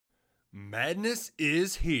Madness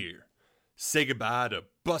is here. Say goodbye to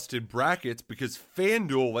busted brackets because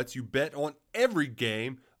FanDuel lets you bet on every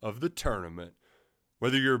game of the tournament.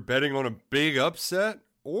 Whether you're betting on a big upset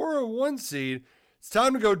or a one seed, it's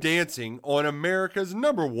time to go dancing on America's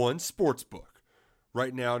 #1 sportsbook.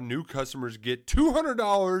 Right now, new customers get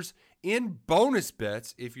 $200 in bonus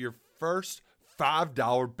bets if your first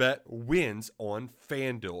 $5 bet wins on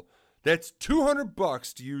FanDuel. That's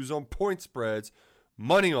 $200 to use on point spreads,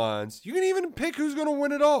 money lines. You can even pick who's going to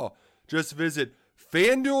win it all. Just visit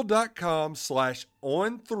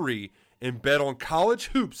FanDuel.com/on3 and bet on college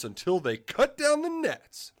hoops until they cut down the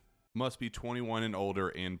nets. Must be 21 and older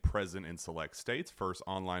and present in select states. First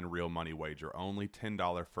online real money wager only.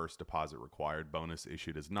 $10 first deposit required. Bonus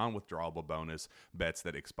issued as non-withdrawable bonus. Bets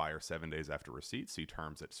that expire 7 days after receipt. See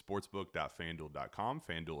terms at sportsbook.fanduel.com.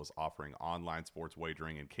 FanDuel is offering online sports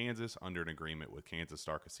wagering in Kansas under an agreement with Kansas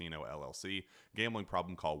Star Casino, LLC. Gambling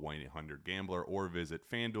problem? Call 1-800-GAMBLER or visit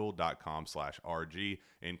fanduel.com/RG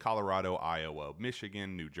in Colorado, Iowa,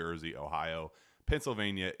 Michigan, New Jersey, Ohio,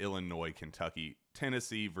 Pennsylvania, Illinois, Kentucky,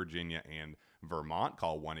 Tennessee, Virginia, and Vermont.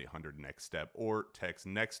 Call 1-800-NEXT-STEP or text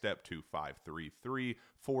NEXT-STEP to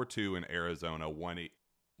 53342 in Arizona,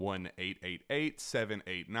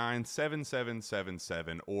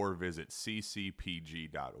 1-888-789-7777 or visit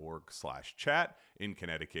ccpg.org/chat. In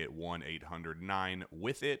Connecticut,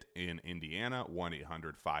 1-800-9-WITH-IT. In Indiana,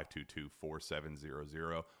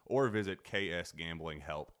 1-800-522-4700 or visit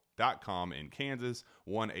ksgamblinghelp.com. In Kansas,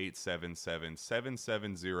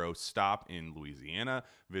 1-877-770-STOP in Louisiana.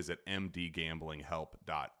 Visit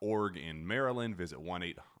mdgamblinghelp.org in Maryland. Visit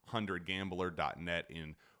 1-800-gambler.net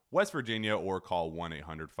in West Virginia or call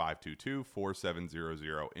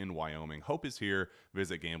 1-800-522-4700 in Wyoming. Hope is here.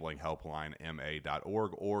 Visit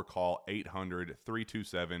gamblinghelplinema.org or call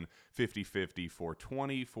 800-327-5050 for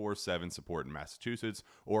 24/7 support in Massachusetts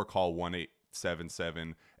or call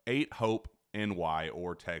 1-877-8-HOPE NY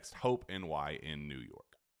or text Hope NY in New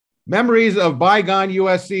York. Memories of bygone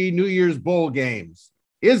USC New Year's Bowl games.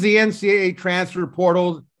 Is the NCAA transfer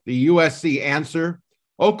portal the USC answer?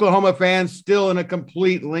 Oklahoma fans still in a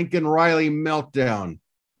complete Lincoln Riley meltdown.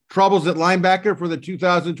 Troubles at linebacker for the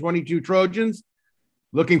 2022 Trojans.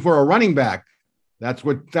 Looking for a running back. That's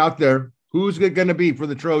what's out there. Who's it going to be for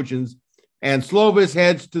the Trojans? And Slovis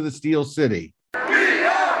heads to the Steel City.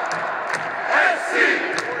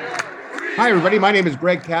 Hi, everybody. My name is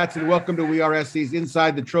Greg Katz, and welcome to We Are SC's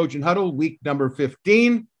Inside the Trojan Huddle, week number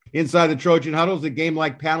 15. Inside the Trojan Huddle is a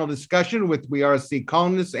game-like panel discussion with We Are SC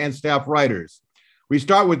columnists and staff writers. We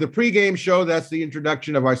start with the pregame show. That's the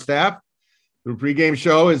introduction of our staff. The pregame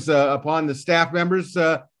show is upon the staff members.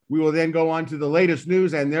 We will then go on to the latest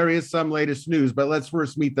news, and there is some latest news, but let's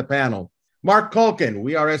first meet the panel. Mark Culkin,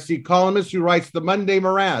 We Are SC columnist who writes the Monday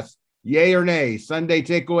Morass, Yay or Nay, Sunday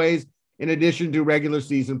Takeaways, in addition to regular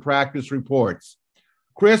season practice reports.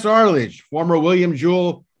 Chris Arledge, former William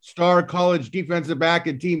Jewell star college defensive back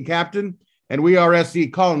and team captain, and We Are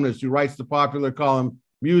SC columnist who writes the popular column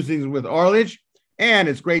Musings with Arledge. And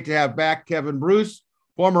it's great to have back Kevin Bruce,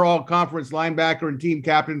 former all-conference linebacker and team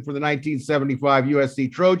captain for the 1975 USC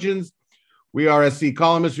Trojans. We Are SC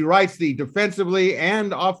columnist who writes the defensively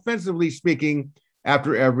and offensively speaking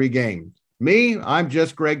after every game. Me, I'm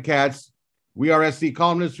just Greg Katz. We Are SC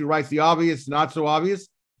columnist who writes the obvious, not so obvious,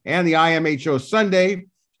 and the IMHO Sunday,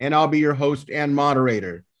 and I'll be your host and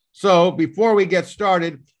moderator. So before we get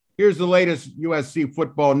started, here's the latest USC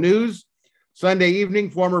football news. Sunday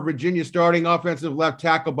evening, former Virginia starting offensive left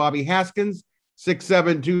tackle Bobby Haskins,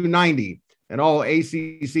 6'7", 290, an all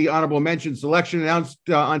ACC honorable mention selection announced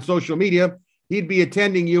on social media. He'd be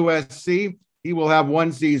attending USC. He will have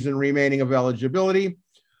one season remaining of eligibility.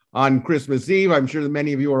 On Christmas Eve, I'm sure that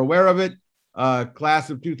many of you are aware of it. Class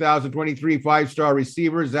of 2023 five-star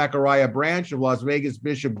receiver Zachariah Branch of Las Vegas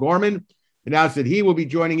Bishop Gorman announced that he will be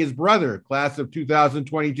joining his brother, class of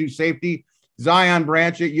 2022 safety Zion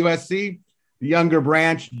Branch at USC. The younger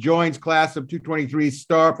Branch joins class of 223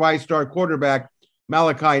 five-star quarterback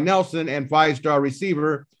Malachi Nelson and five-star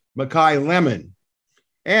receiver Makai Lemon.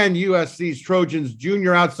 And USC's Trojans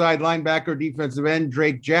junior outside linebacker defensive end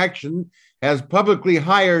Drake Jackson has publicly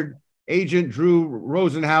hired agent Drew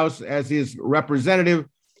Rosenhaus as his representative.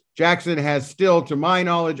 Jackson has still, to my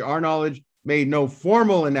knowledge, our knowledge, made no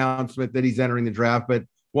formal announcement that he's entering the draft, but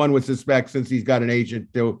one would suspect since he's got an agent,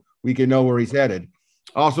 we can know where he's headed.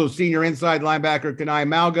 Also, senior inside linebacker Kanai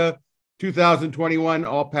Malga, 2021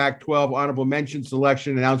 All Pac-12 honorable mention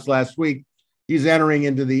selection announced last week. He's entering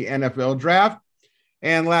into the NFL draft.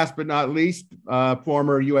 And last but not least,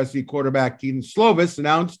 former USC quarterback Keaton Slovis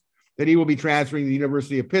announced that he will be transferring to the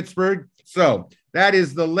University of Pittsburgh. So that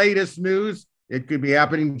is the latest news. It could be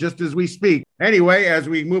happening just as we speak. Anyway, as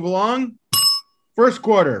we move along, first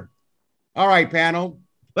quarter. All right, panel.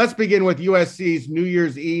 Let's begin with USC's New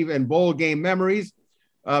Year's Eve and bowl game memories.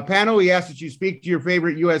 Panel, we ask that you speak to your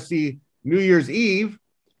favorite USC New Year's Eve,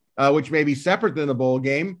 which may be separate than the bowl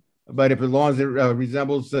game, but if as long as it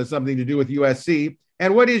resembles something to do with USC.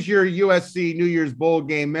 And what is your USC New Year's bowl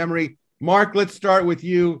game memory? Mark, let's start with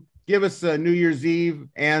you. Give us a New Year's Eve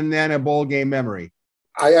and then a bowl game memory.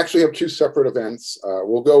 I actually have two separate events.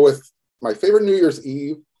 We'll go with my favorite New Year's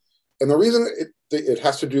Eve. And the reason it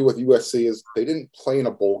has to do with USC is they didn't play in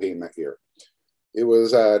a bowl game that year. It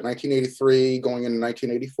was 1983 going into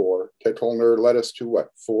 1984. Ted Tollner led us to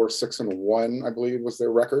 4-6-1, I believe was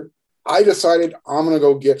their record. I decided I'm going to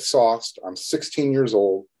go get sauced. I'm 16 years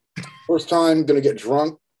old. First time going to get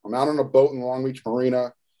drunk. I'm out on a boat in Long Beach Marina.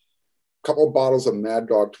 A couple of bottles of Mad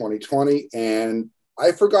Dog 2020. And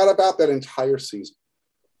I forgot about that entire season.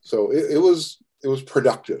 So it was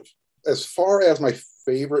productive. As far as my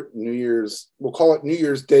favorite New Year's, we'll call it New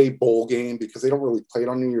Year's Day bowl game because they don't really play it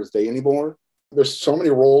on New Year's Day anymore. There's so many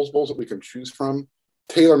Rose Bowls that we can choose from.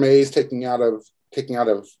 Taylor Mays taking out of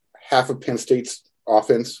half of Penn State's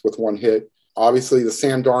offense with one hit. Obviously, the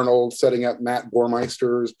Sam Darnold setting up Matt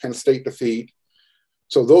Bormeister's Penn State defeat.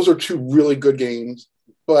 So those are two really good games.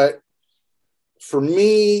 But for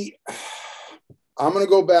me, I'm going to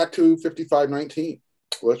go back to 55-19.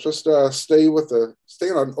 Let's just stay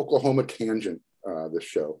on an Oklahoma tangent this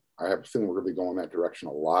show. I have a feeling we're going to be going that direction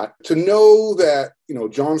a lot. To know that,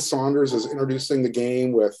 John Saunders is introducing the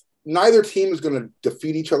game with neither team is going to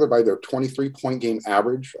defeat each other by their 23-point game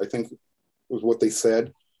average, I think was what they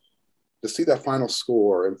said. To see that final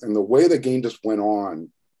score and the way the game just went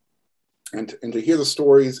on and to hear the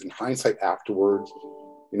stories in hindsight afterwards,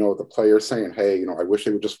 the players saying, hey, I wish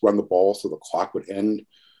they would just run the ball so the clock would end.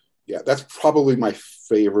 Yeah, that's probably my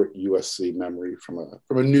favorite USC memory from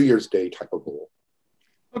a New Year's Day type of bowl.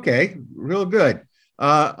 Okay, real good.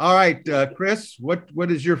 All right, Chris,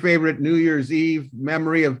 what is your favorite New Year's Eve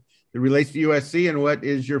memory that relates to USC, and what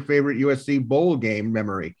is your favorite USC bowl game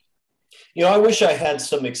memory? I wish I had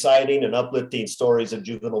some exciting and uplifting stories of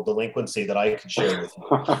juvenile delinquency that I could share with you,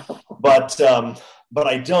 but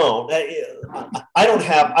I don't. I don't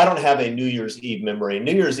have a New Year's Eve memory.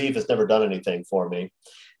 New Year's Eve has never done anything for me.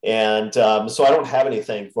 And so I don't have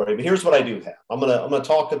anything for you, but here's what I do have. I'm gonna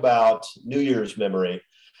talk about New Year's memory.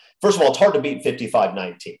 First of all, it's hard to beat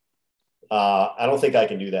 55-19. I don't think I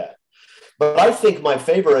can do that. But I think my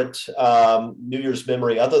favorite New Year's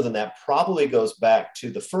memory, other than that, probably goes back to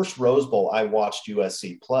the first Rose Bowl I watched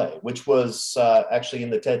USC play, which was actually in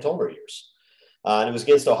the Ted Tollner years. And it was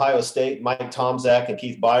against Ohio State, Mike Tomczak and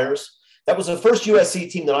Keith Byers. That was the first USC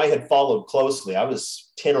team that I had followed closely. I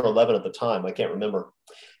was 10 or 11 at the time. I can't remember.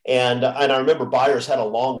 And I remember Byers had a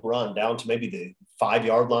long run down to maybe the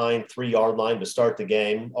 5-yard line, 3-yard line to start the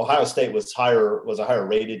game. Ohio State was a higher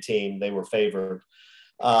rated team. They were favored.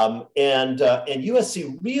 And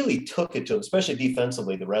USC really took it to them, especially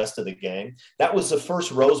defensively, the rest of the game. That was the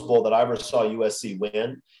first Rose Bowl that I ever saw USC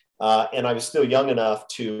win. And I was still young enough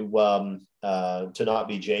to not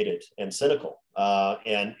be jaded and cynical.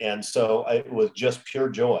 And so it was just pure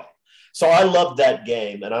joy. So I loved that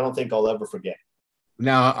game, and I don't think I'll ever forget.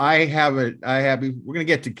 Now we're going to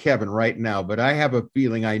get to Kevin right now, but I have a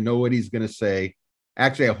feeling I know what he's going to say.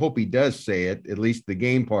 Actually, I hope he does say it, at least the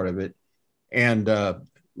game part of it. And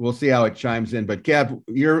we'll see how it chimes in. But Kev,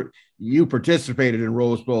 you participated in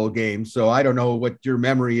Rose Bowl games, so I don't know what your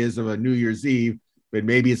memory is of a New Year's Eve, but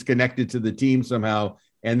maybe it's connected to the team somehow.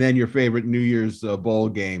 And then your favorite New Year's bowl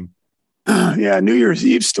game. Yeah, New Year's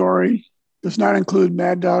Eve story does not include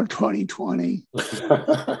Mad Dog 2020.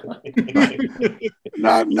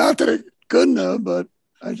 not that it couldn't have, but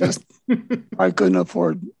I couldn't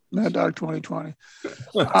afford Mad Dog 2020.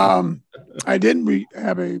 I didn't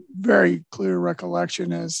have a very clear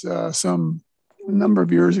recollection as some number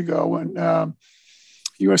of years ago when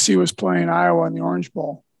USC was playing Iowa in the Orange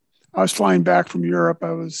Bowl. I was flying back from Europe.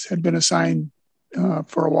 Had been assigned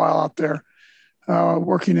for a while out there,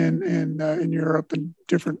 working in Europe in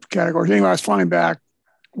different categories. Anyway, I was flying back,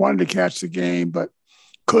 wanted to catch the game, but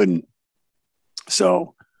couldn't.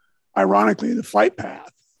 So, ironically, the flight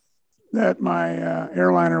path that my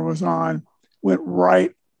airliner was on went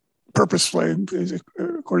right, purposefully,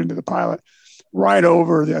 according to the pilot, right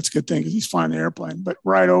over. That's a good thing because he's flying the airplane, but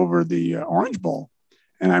right over the Orange Bowl.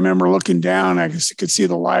 And I remember looking down, I could see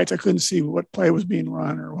the lights. I couldn't see what play was being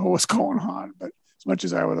run or what was going on, but as much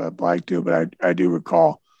as I would have liked to, but I do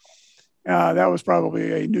recall that was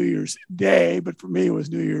probably a New Year's Day, but for me it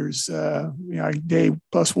was New Year's day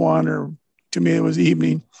plus one, or to me it was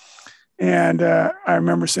evening. And I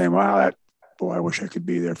remember saying, wow, boy, I wish I could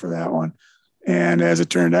be there for that one. And as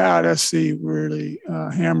it turned out, SC really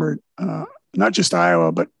hammered not just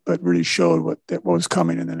Iowa, but really showed what was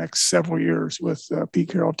coming in the next several years with Pete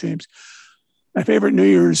Carroll teams. My favorite New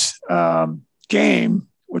Year's game,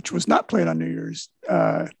 which was not played on New Year's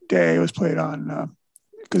Day, was played on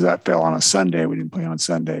because that fell on a Sunday. We didn't play on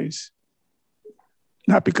Sundays,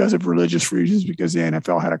 not because of religious reasons, because the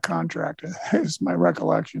NFL had a contract. Is my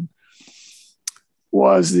recollection.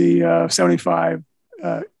 Was the 75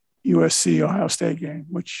 USC Ohio State game,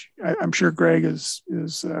 which I'm sure Greg is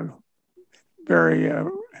very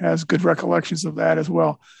has good recollections of that as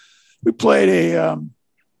well. We played a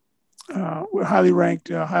highly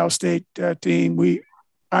ranked Ohio State team.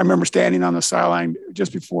 I remember standing on the sideline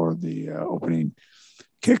just before the opening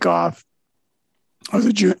kickoff. I was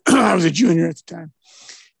a junior at the time,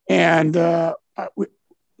 and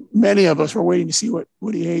many of us were waiting to see what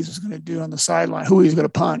Woody Hayes was going to do on the sideline, who he was going to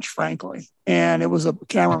punch, frankly. And it was a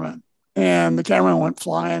cameraman, and the cameraman went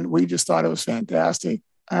flying. We just thought it was fantastic.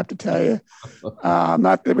 I have to tell you,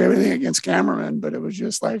 not that we have anything against cameramen, but it was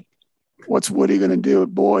just like, what's Woody going to do?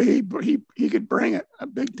 Boy, he could bring it a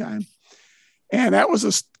big time. And that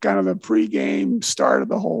was kind of the pregame start of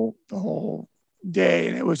the whole day.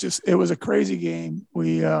 And it was a crazy game.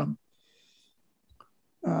 We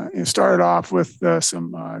it started off with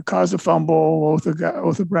caused a fumble.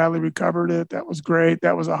 Otha Bradley recovered it. That was great.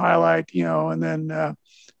 That was a highlight, and then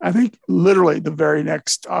I think literally the very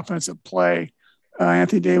next offensive play,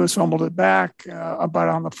 Anthony Davis fumbled it back about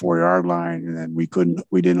on the 4-yard line, and then we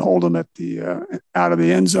didn't hold him at the out of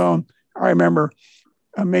the end zone. I remember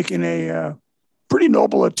making a pretty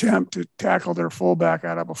noble attempt to tackle their fullback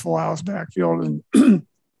out of a full house backfield, and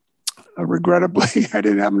regrettably, I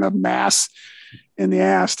didn't have enough mass in the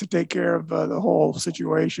ass to take care of the whole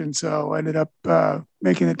situation. So I ended up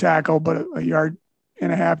making the tackle, but a yard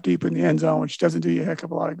and a half deep in the end zone, which doesn't do you a heck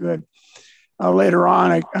of a lot of good. Later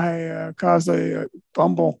on, I caused a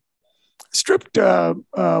fumble, stripped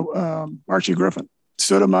Archie Griffin,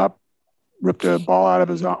 stood him up, ripped a ball out of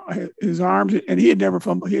his arms, and he had never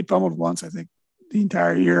fumbled. He had fumbled once, I think, the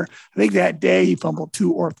entire year. I think that day he fumbled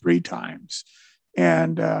 2 or 3 times.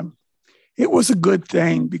 And it was a good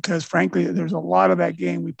thing because, frankly, there's a lot of that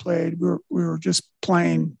game we played. We were just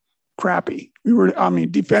playing crappy.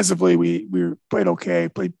 Defensively, we played okay,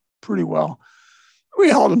 played pretty well. We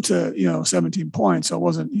held them to, 17 points. So it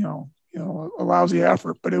wasn't, a lousy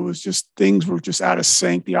effort, but it was just things were just out of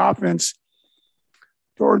sync. The offense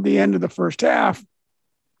toward the end of the first half,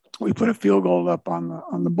 we put a field goal up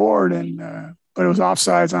on the board, but it was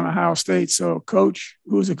offsides on Ohio State. So Coach,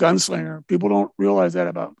 who was a gunslinger, people don't realize that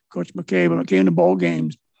about Coach McCabe. When it came to bowl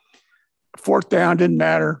games, 4th down didn't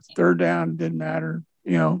matter, 3rd down didn't matter.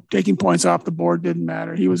 Taking points off the board didn't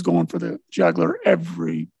matter. He was going for the jugular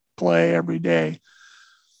every play, every day.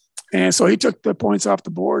 And so he took the points off the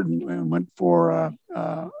board and went for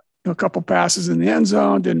a couple passes in the end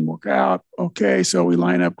zone, didn't work out. Okay, so we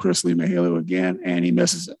line up Chris Lee-Mahalu again, and he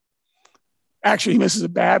misses it. Actually, he misses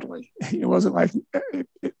it badly. It wasn't like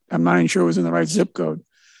I'm not even sure it was in the right zip code.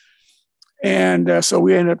 And so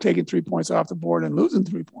we ended up taking 3 points off the board and losing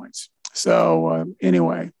 3 points. So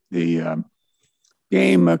anyway, the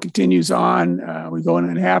game continues on. We go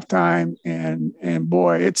in at halftime, and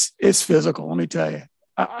boy, it's physical. Let me tell you.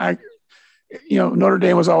 Notre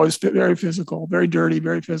Dame was always very physical, very dirty,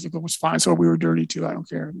 very physical. It was fine. So we were dirty too. I don't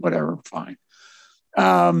care. Whatever. Fine.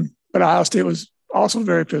 But Ohio State was also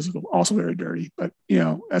very physical, also very dirty. But,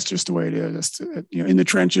 that's just the way it is. In the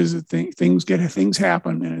trenches, things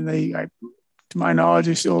happen, and to my knowledge,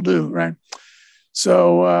 they still do. Right.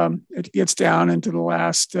 So it gets down into the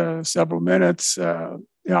last several minutes. The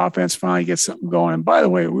offense finally gets something going. And by the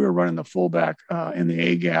way, we were running the fullback in the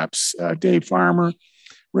A gaps, Dave Farmer,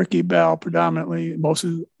 Ricky Bell predominantly,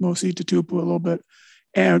 Mosi Tatupu a little bit,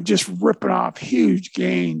 and just ripping off huge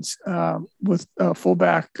gains with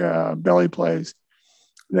fullback belly plays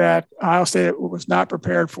that Ohio State was not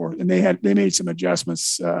prepared for. And they made some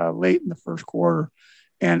adjustments late in the first quarter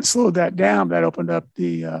and slowed that down. That opened up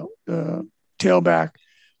the tailback.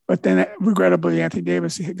 But then regrettably, Anthony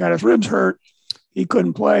Davis got his ribs hurt. He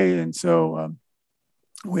couldn't play. And so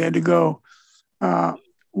we had to go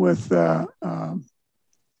with our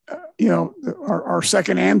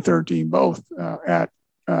second and third team both at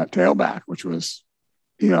tailback, which was,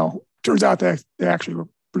 turns out that they actually were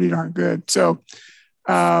pretty darn good. So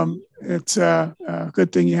it's a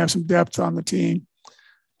good thing you have some depth on the team.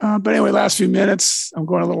 But anyway, last few minutes, I'm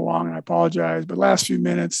going a little long and I apologize, but last few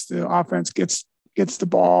minutes, the offense gets the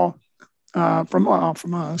ball from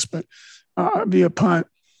us, but via punt.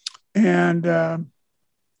 And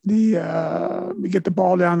we get the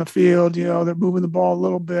ball down the field, they're moving the ball a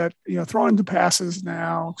little bit, throwing the passes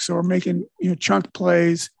now. So we're making, chunk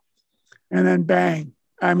plays, and then bang.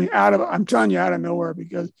 I mean, I'm telling you, out of nowhere,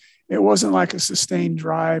 because it wasn't like a sustained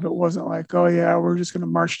drive. It wasn't like, oh yeah, we're just going to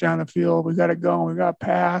march down the field. We got to go. We got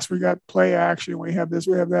pass. We got play action. We have this,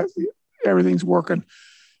 we have that. Everything's working.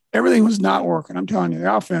 Everything was not working. I'm telling you,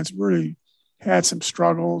 the offense really had some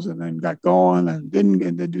struggles, and then got going and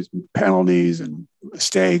didn't do penalties and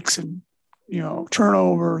mistakes and,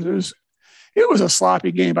 turnovers. It was a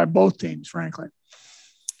sloppy game by both teams, frankly.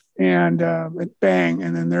 And bang,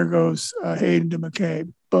 and then there goes Hayden to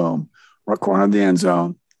McCabe. Boom. Right corner of the end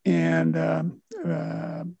zone, and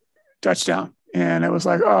touchdown. And it was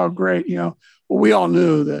like, oh, great. Well, we all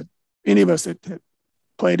knew that any of us that had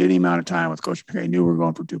played any amount of time with Coach McKay knew we were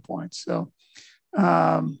going for 2 points. So,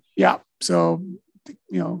 yeah. So,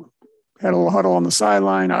 had a little huddle on the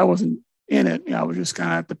sideline. I wasn't in it. I was just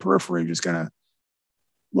kind of at the periphery, just kind of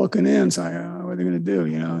looking in. So, what are they going to do?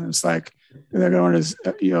 And it's like they're going to,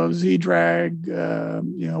 Z drag,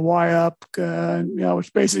 Y up,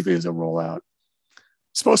 which basically is a rollout.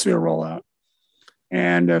 It's supposed to be a rollout.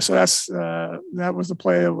 And so that was the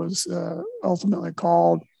play that was ultimately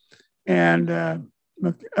called. And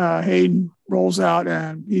Hayden rolls out,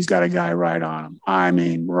 and he's got a guy right on him. I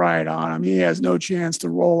mean, right on him. He has no chance to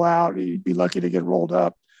roll out. He'd be lucky to get rolled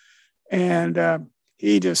up. And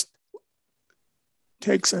he just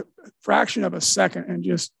takes a fraction of a second and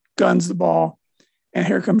just guns the ball. And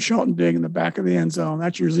here comes Shelton Digg in the back of the end zone.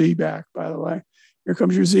 That's your Z back, by the way. Here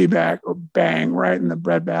comes your Z back, or bang, right in the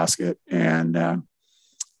breadbasket. And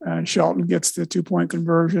Shelton gets the 2-point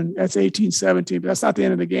conversion. That's 18-17, but that's not the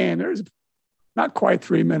end of the game. There's not quite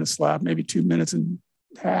 3 minutes left, maybe 2 minutes and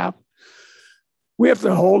a half. We have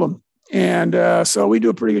to hold them. And so we do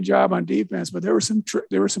a pretty good job on defense, but there were some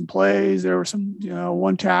plays, there were some,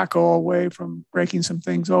 one tackle away from breaking some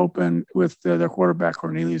things open with their quarterback,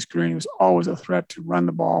 Cornelius Green. He was always a threat to run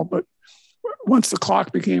the ball. But once the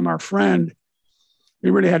clock became our friend, we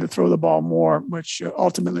really had to throw the ball more, which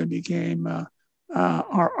ultimately became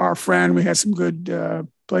our friend. We had some good,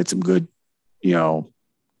 played some good,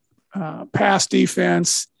 pass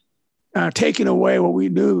defense, taking away what we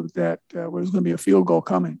knew that was going to be a field goal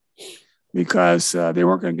coming, because they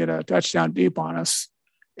weren't going to get a touchdown deep on us.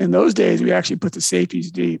 In those days, we actually put the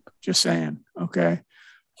safeties deep, just saying, okay?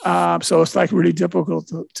 So it's like really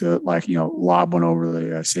difficult to lob one over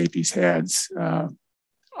the safeties' heads.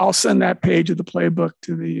 I'll send that page of the playbook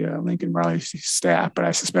to the Lincoln Riley staff, but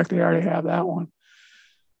I suspect they already have that one.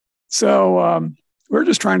 So we're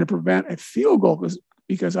just trying to prevent a field goal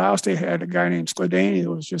because Iowa State had a guy named Skladany that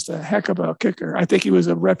was just a heck of a kicker. I think he was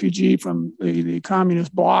a refugee from the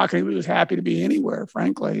communist bloc, and he was happy to be anywhere,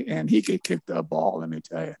 frankly, and he could kick the ball, let me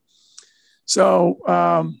tell you.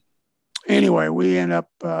 So anyway, we end up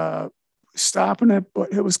stopping it,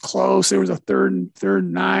 but it was close. There was a third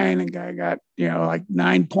and 9, and guy got, like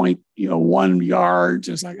 9.1 yards.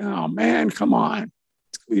 It's like, oh man, come on.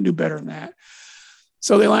 We can do better than that.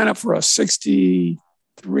 So they line up for a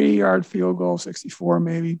 63-yard field goal, 64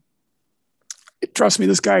 maybe. Trust me,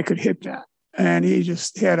 this guy could hit that. And he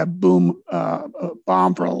just had a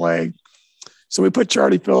bomb for a leg. So we put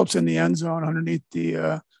Charlie Phillips in the end zone underneath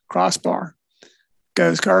the crossbar,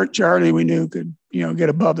 because Charlie, we knew, could, get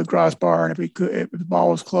above the crossbar. And if the ball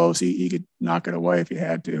was close, he could knock it away if he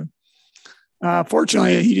had to.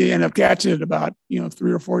 Fortunately, he did end up catching it about,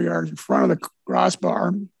 3 or 4 yards in front of the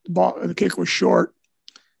crossbar. The kick was short.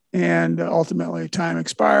 And ultimately, time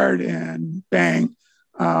expired, and bang,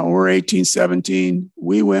 we're 18-17.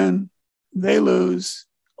 We win, they lose.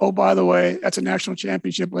 Oh, by the way, that's a national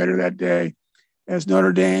championship later that day, as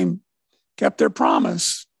Notre Dame kept their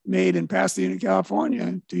promise made in Pasadena,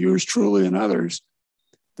 California, to yours truly and others,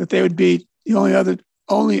 that they would beat the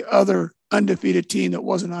only other undefeated team that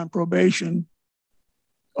wasn't on probation,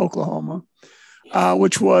 Oklahoma,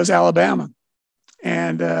 which was Alabama.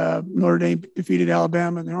 And Notre Dame defeated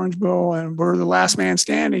Alabama in the Orange Bowl, and we're the last man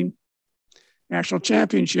standing. National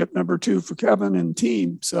championship, number 2 for Kevin and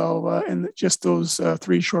team. So in just those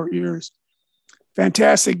 3 short years,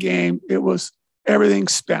 fantastic game. It was everything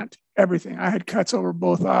spent, everything. I had cuts over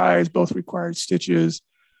both eyes, both required stitches,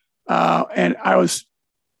 and I was,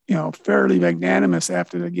 fairly magnanimous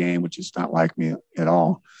after the game, which is not like me at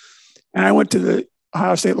all. And I went to the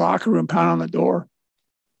Ohio State locker room, pounded on the door.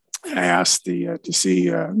 And I asked to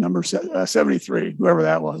see number 73, whoever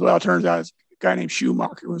that was. Well, it turns out it's a guy named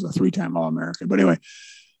Schumacher, who was a 3-time All-American. But anyway,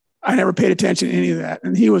 I never paid attention to any of that.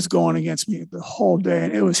 And he was going against me the whole day.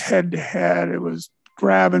 And it was head-to-head. It was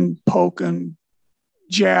grabbing, poking,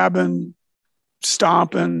 jabbing,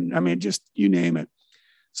 stomping. I mean, just you name it.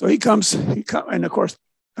 So and of course,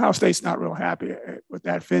 Ohio State's not real happy with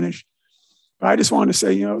that finish. But I just wanted to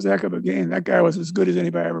say, it was a heck of a game. That guy was as good as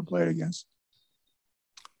anybody I ever played against.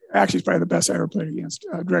 Actually, he's probably the best I ever played against,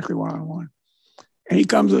 directly one-on-one. And he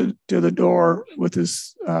comes to the door with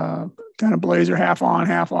his kind of blazer, half on,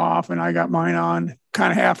 half off, and I got mine on,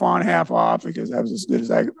 kind of half on, half off, because I was as good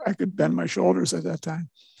as I could bend my shoulders at that time.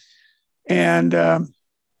 And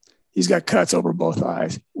he's got cuts over both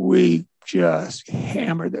eyes. We just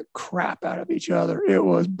hammered the crap out of each other. It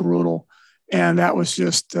was brutal. And that was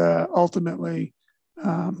just ultimately,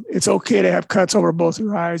 it's okay to have cuts over both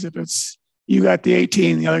your eyes if it's you got the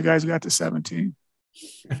 18, the other guys got the 17.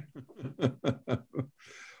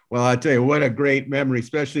 Well, I tell you, what a great memory,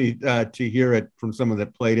 especially to hear it from someone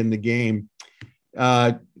that played in the game.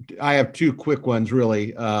 I have two quick ones,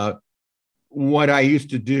 really. What I used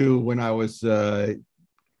to do when I was on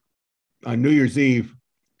New Year's Eve,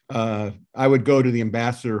 I would go to the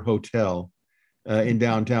Ambassador Hotel in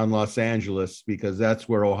downtown Los Angeles, because that's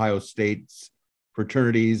where Ohio State's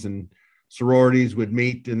fraternities and sororities would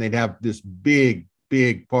meet, and they'd have this big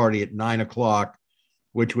party at 9:00,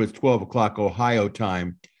 which was 12:00 Ohio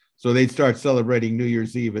time. So they'd start celebrating New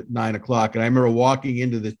Year's Eve at 9:00. And I remember walking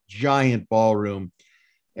into this giant ballroom,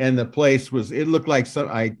 and the place it looked like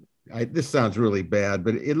this sounds really bad,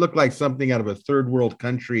 but it looked like something out of a third world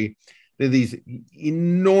country. There are these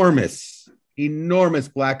enormous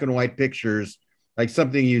black and white pictures, like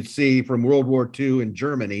something you'd see from World War II in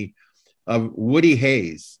Germany, of Woody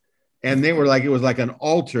Hayes. And they were like, it was like an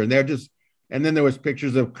altar. And and then there was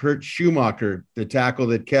pictures of Kurt Schumacher, the tackle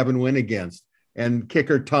that Kevin went against, and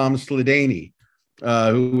kicker Tom Sladany,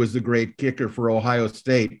 who was the great kicker for Ohio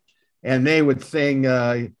State. And they would sing,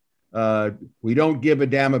 we don't give a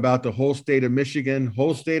damn about the whole state of Michigan, the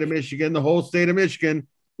whole state of Michigan.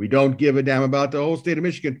 We don't give a damn about the whole state of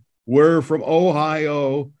Michigan. We're from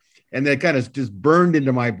Ohio. And that kind of just burned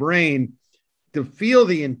into my brain to feel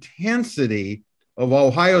the intensity of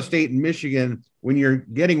Ohio State and Michigan when you're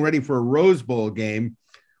getting ready for a Rose Bowl game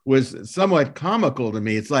was somewhat comical to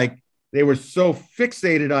me. It's like they were so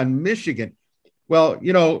fixated on Michigan. Well,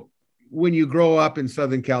 when you grow up in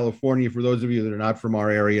Southern California, for those of you that are not from our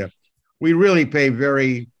area, we really pay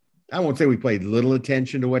I won't say we paid little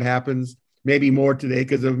attention to what happens, maybe more today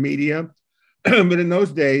because of media. But in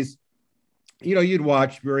those days, you'd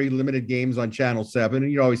watch very limited games on Channel 7,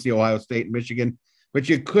 and you'd always see Ohio State and Michigan, but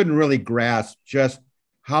you couldn't really grasp just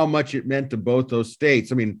how much it meant to both those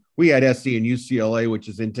states. I mean, we had SC and UCLA, which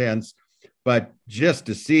is intense, but just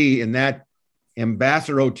to see in that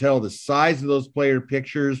Ambassador Hotel, the size of those player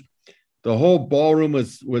pictures, the whole ballroom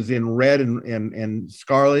was in red and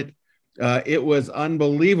scarlet. It was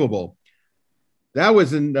unbelievable. That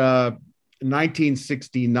was in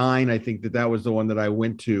 1969. I think that was the one that I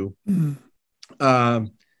went to. Mm-hmm.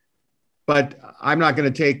 But I'm not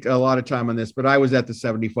going to take a lot of time on this, but I was at the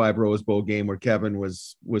 75 Rose Bowl game where Kevin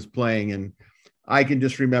was playing, and I can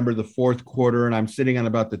just remember the fourth quarter, and I'm sitting on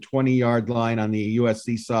about the 20-yard line on the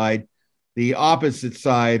USC side, the opposite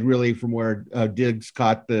side, really, from where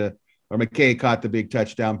McKay caught the big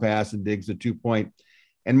touchdown pass and Diggs a 2-point.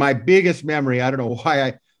 And my biggest memory, I don't know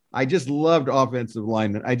why, I just loved offensive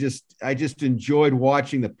linemen. I just enjoyed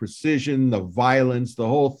watching the precision, the violence, the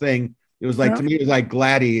whole thing. It was like, to me, it was like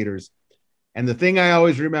gladiators. And the thing I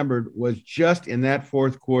always remembered was just in that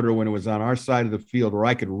fourth quarter when it was on our side of the field where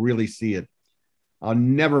I could really see it. I'll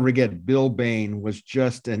never forget, Bill Bain was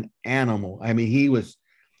just an animal. I mean, he was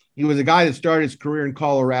a guy that started his career in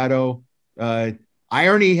Colorado.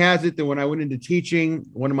 Irony has it that when I went into teaching,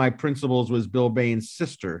 one of my principals was Bill Bain's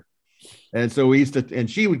sister. And so we used to,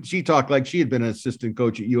 and she talked like she had been an assistant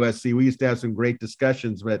coach at USC. We used to have some great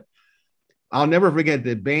discussions, but I'll never forget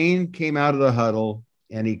that Bain came out of the huddle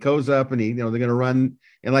and he goes up and they're going to run.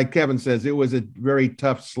 And like Kevin says, it was a very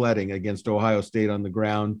tough sledding against Ohio State on the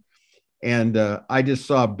ground. And I just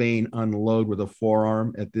saw Bain unload with a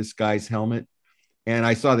forearm at this guy's helmet. And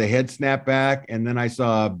I saw the head snap back. And then I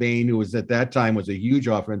saw Bain, who was at that time was a huge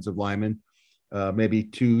offensive lineman, maybe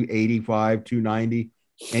 285, 290.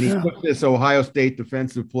 And he put this Ohio State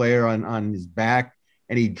defensive player on his back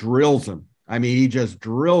and he drills him. I mean, he just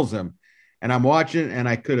drills him. And I'm watching, and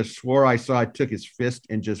I could have swore I took his fist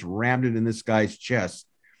and just rammed it in this guy's chest.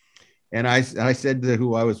 And I said to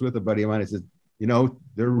who I was with, a buddy of mine, I said,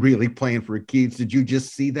 they're really playing for keeps. Did you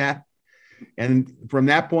just see that? And from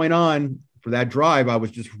that point on, for that drive, I was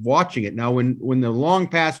just watching it. Now, when the long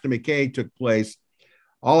pass to McKay took place,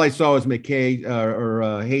 all I saw was McKay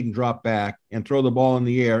or Hayden drop back and throw the ball in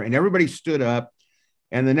the air, and everybody stood up.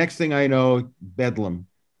 And the next thing I know, bedlam.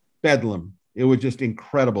 It was just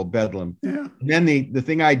incredible bedlam. Yeah. And then the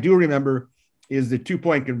thing I do remember is the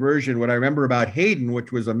 2-point conversion. What I remember about Hayden,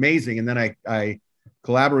 which was amazing, and then I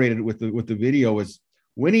collaborated with the video, was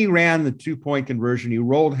when he ran the 2-point conversion,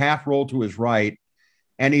 he half rolled to his right,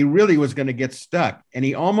 and he really was going to get stuck. And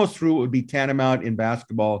he almost threw what would be tantamount in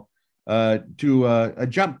basketball to a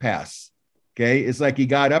jump pass. Okay. It's like he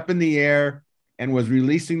got up in the air and was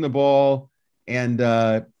releasing the ball. And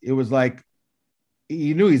it was like,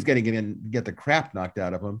 he knew he's going to get the crap knocked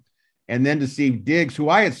out of him. And then to see Diggs, who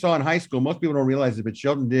I had saw in high school, most people don't realize it, but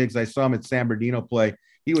Sheldon Diggs, I saw him at San Bernardino play.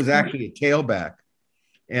 He was actually a tailback.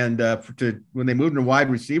 And when they moved him to wide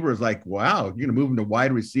receiver, it was like, wow, you're going to move him to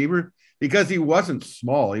wide receiver? Because he wasn't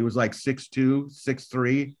small. He was like 6'2",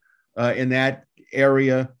 6'3", in that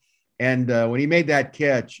area. And when he made that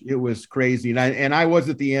catch, it was crazy. And I was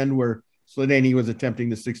at the end where Sladany was attempting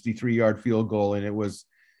the 63-yard field goal, and it was,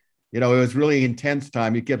 it was really intense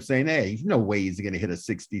time. He kept saying, hey, no way he's going to hit a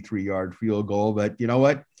 63-yard field goal. But you know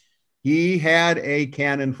what? He had a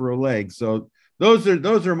cannon for a leg. So those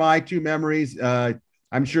are my two memories.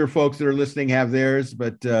 I'm sure folks that are listening have theirs,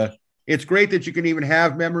 but it's great that you can even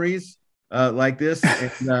have memories like this.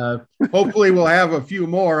 And hopefully we'll have a few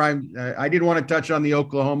more. I didn't want to touch on the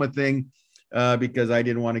Oklahoma thing because I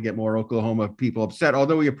didn't want to get more Oklahoma people upset,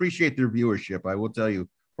 although we appreciate their viewership, I will tell you,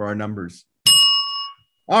 for our numbers.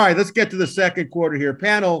 All right, let's get to the second quarter here.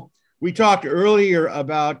 Panel, we talked earlier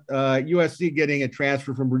about USC getting a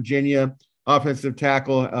transfer from Virginia, offensive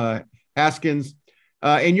tackle Haskins.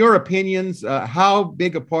 In your opinions, how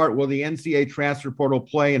big a part will the NCAA transfer portal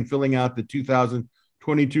play in filling out the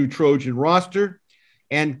 2022 Trojan roster?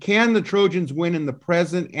 And can the Trojans win in the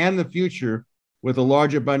present and the future with a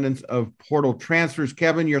large abundance of portal transfers?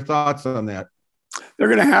 Kevin, your thoughts on that? They're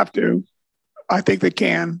going to have to. I think they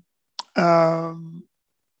can.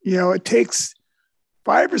 It takes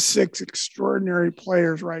 5 or 6 extraordinary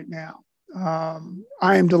players right now.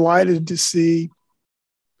 I am delighted to see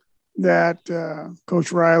that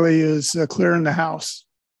Coach Riley is clearing the house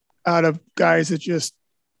out of guys that just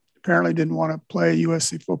apparently didn't want to play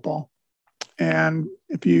USC football. And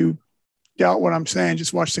if you doubt what I'm saying,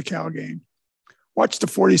 just watch the Cal game. Watch the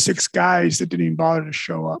 46 guys that didn't even bother to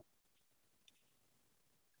show up.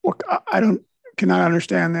 Look, I cannot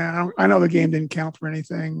understand that. I know the game didn't count for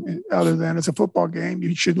anything other than it's a football game.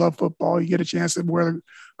 You should love football. You get a chance to wear the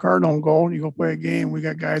Cardinal gold and you go play a game. We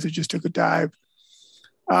got guys that just took a dive.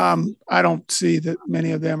 I don't see that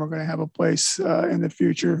many of them are going to have a place in the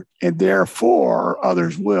future, and therefore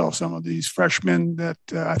others will. Some of these freshmen that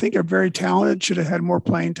I think are very talented should have had more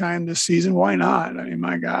playing time this season. Why not? I mean,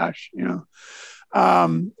 my gosh,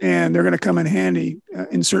 and they're going to come in handy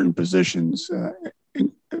in certain positions,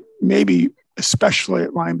 maybe especially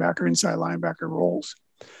at linebacker, inside linebacker roles.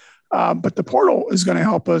 But the portal is going to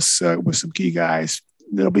help us with some key guys.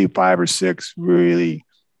 There'll be 5 or 6 really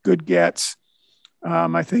good gets.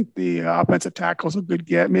 I think the offensive tackle is a good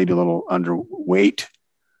get, maybe a little underweight,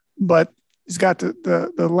 but he's got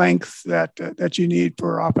the length that you need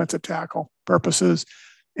for offensive tackle purposes.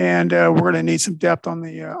 And we're going to need some depth on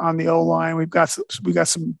the O-line. We've got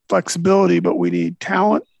some flexibility, but we need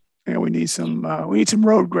talent, and we need some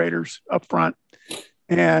road graders up front,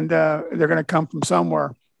 and they're going to come from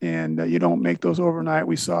somewhere. And you don't make those overnight.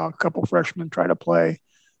 We saw a couple freshmen try to play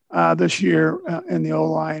this year in the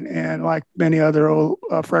O-line, and like many other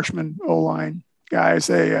freshman O-line guys,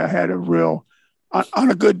 they had a real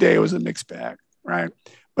on a good day it was a mixed bag, right?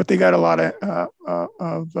 But they got a lot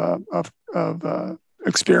of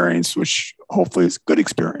experience, which hopefully is good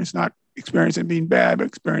experience, not experience in being bad, but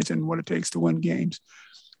experience in what it takes to win games.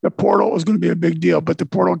 The portal is going to be a big deal, but the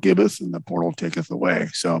portal giveth and the portal taketh away.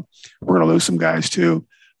 So we're going to lose some guys too,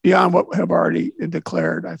 beyond what have already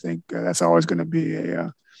declared. I think that's always going to be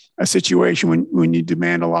a situation when you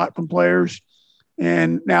demand a lot from players,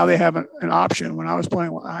 and now they have an option. When I was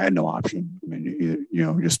playing, I had no option. I mean,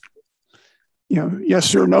 yes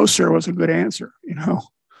sir, no sir was a good answer,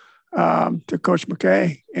 to Coach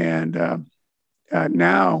McKay. And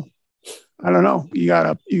now, I don't know. You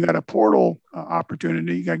got a portal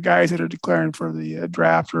opportunity. You got guys that are declaring for the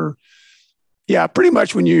draft, or pretty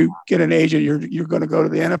much when you get an agent, you're going to go to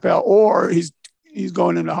the NFL, or he's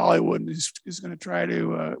going into Hollywood and he's going to try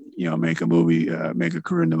to make a movie, make a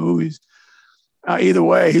career in the movies. Either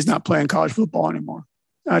way, he's not playing college football anymore.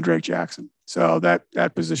 Drake Jackson. So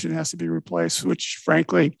that position has to be replaced. Which,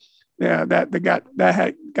 frankly, that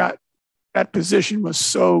position was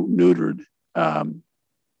so neutered.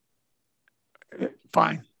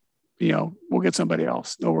 Fine, we'll get somebody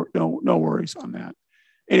else. No worries on that.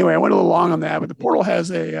 Anyway, I went a little long on that, but the portal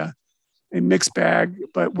has a mixed bag.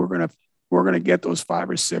 But we're gonna get those 5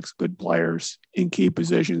 or 6 good players in key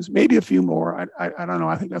positions, maybe a few more. I don't know.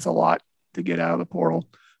 I think that's a lot to get out of the portal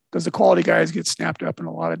because the quality guys get snapped up in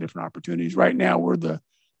a lot of different opportunities. Right now, we're the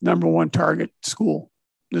number one target school.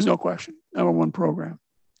 There's no question. Number one program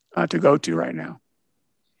to go to right now.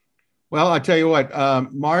 Well, I tell you what,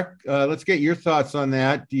 Mark, let's get your thoughts on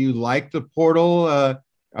that. Do you like the portal?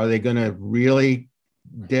 Are they going to really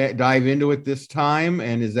dive into it this time?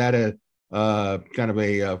 And is that a kind of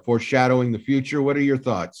a foreshadowing the future? What are your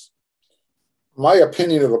thoughts? My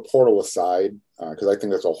opinion of the portal aside, because I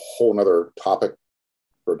think that's a whole nother topic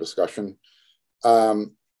for discussion.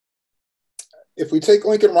 If we take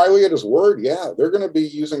Lincoln Riley at his word, yeah, they're going to be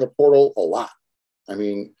using the portal a lot. I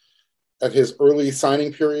mean, at his early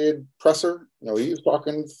signing period presser, he was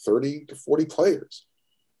talking 30 to 40 players.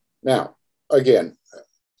 Now, again,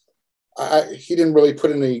 he didn't really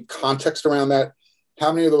put any context around that.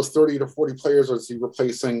 How many of those 30 to 40 players is he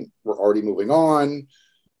replacing were already moving on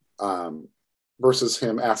versus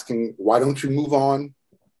him asking, why don't you move on?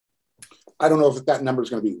 I don't know if that number is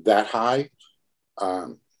going to be that high.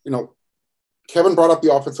 Kevin brought up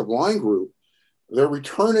the offensive line group. They're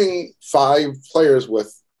returning 5 players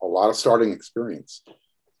with a lot of starting experience.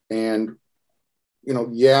 And,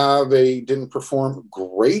 they didn't perform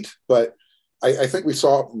great, but I think we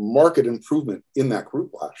saw market improvement in that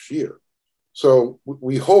group last year. So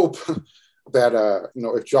we hope that,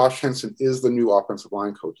 if Josh Henson is the new offensive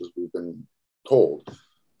line coach, as we've been told,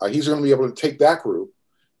 he's going to be able to take that group,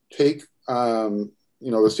 take,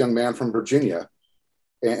 this young man from Virginia,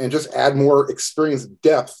 and just add more experience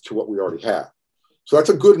depth to what we already have. So that's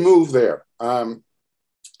a good move there.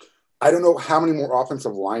 I don't know how many more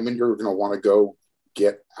offensive linemen you're going to want to go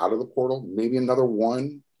get out of the portal. Maybe another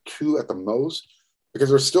 1, 2 at the most, because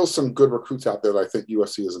there's still some good recruits out there that I think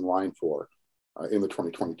USC is in line for in the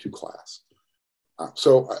 2022 class.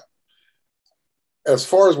 As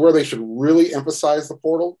far as where they should really emphasize the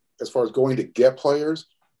portal, as far as going to get players,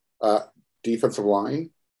 defensive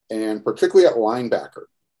line, and particularly at linebacker.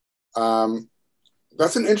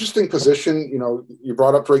 That's an interesting position. You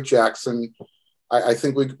brought up Drake Jackson. I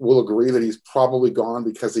think we will agree that he's probably gone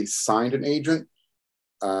because he signed an agent.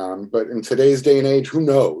 But in today's day and age, who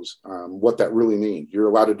knows what that really means? You're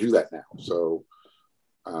allowed to do that now. So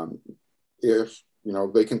if,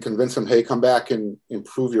 they can convince him, hey, come back and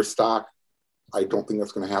improve your stock, I don't think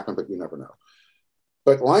that's going to happen, but you never know.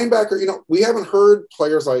 But linebacker, we haven't heard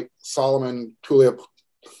players like Solomon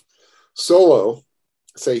Tuliosolo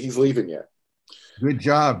say he's leaving yet. Good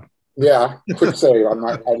job. Yeah, quick save. I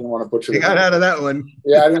didn't want to butcher. You got out of that one.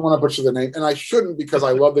 Yeah, I didn't want to butcher the name, and I shouldn't because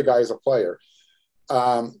I love the guy as a player.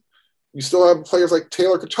 You still have players like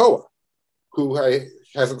Taylor Katoa, who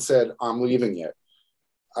hasn't said I'm leaving yet.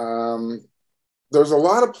 There's a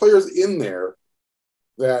lot of players in there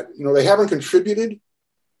that they haven't contributed,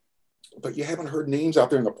 but you haven't heard names out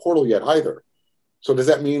there in the portal yet either. So does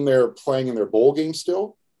that mean they're playing in their bowl game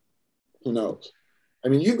still? Who knows? I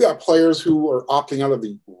mean, you've got players who are opting out of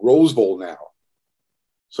the Rose Bowl now.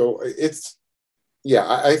 So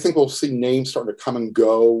I think we'll see names starting to come and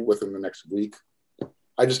go within the next week.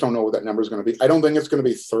 I just don't know what that number is going to be. I don't think it's going to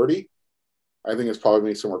be 30. I think it's probably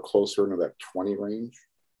going to be somewhere closer into that 20 range.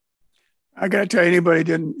 I got to tell you, anybody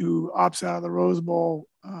who opts out of the Rose Bowl,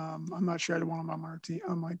 I'm not sure I'd want them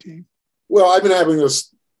on my team. Well, I've been having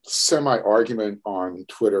this semi-argument on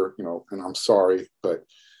Twitter, and I'm sorry, but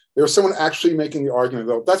there was someone actually making the argument,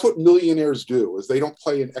 though, that's what millionaires do, is they don't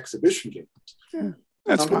play in exhibition games. Yeah,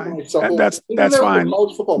 that's fine. Myself, that's fine.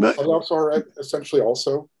 College football playoffs are essentially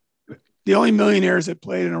also. The only millionaires that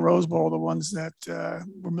played in a Rose Bowl are the ones that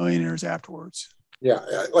were millionaires afterwards. Yeah,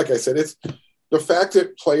 like I said, it's the fact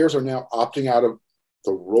that players are now opting out of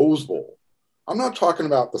the Rose Bowl. I'm not talking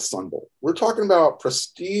about the Sun Bowl. We're talking about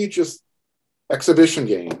prestigious exhibition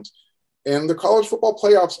games. And the college football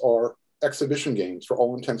playoffs are exhibition games for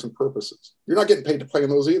all intents and purposes. You're not getting paid to play in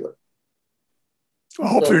those either. Well,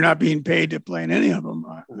 hopefully you're not being paid to play in any of them.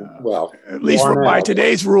 Well, at least by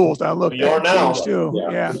today's rules. I look, you are now too.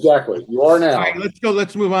 Yeah, exactly. You are now. All right, let's go.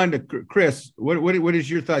 Let's move on to Chris. What is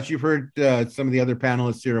your thoughts? You've heard some of the other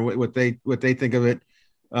panelists here, what they think of it.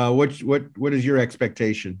 What is your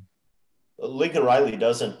expectation? Lincoln Riley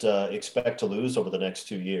doesn't expect to lose over the next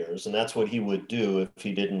 2 years, and that's what he would do if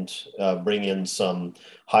he didn't bring in some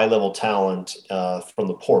high-level talent from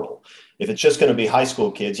the portal. If it's just going to be high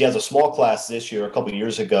school kids, he has a small class this year. A couple of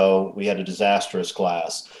years ago, we had a disastrous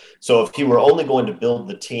class. So if he were only going to build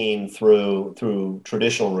the team through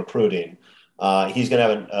traditional recruiting, he's going to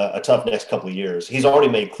have a tough next couple of years. He's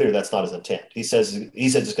already made clear that's not his intent. He says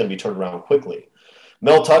it's going to be turned around quickly.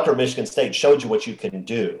 Mel Tucker, Michigan State, showed you what you can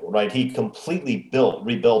do, right? He completely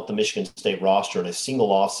rebuilt the Michigan State roster in a single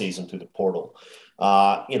offseason through the portal.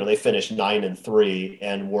 They finished 9-3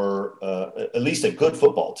 and were at least a good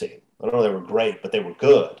football team. I don't know they were great, but they were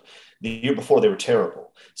good. The year before, they were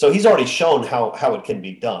terrible. So he's already shown how it can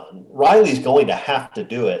be done. Riley's going to have to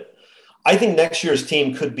do it. I think next year's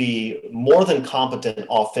team could be more than competent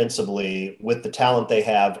offensively with the talent they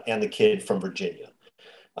have and the kid from Virginia.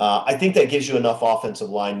 I think that gives you enough offensive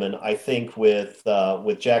linemen. I think with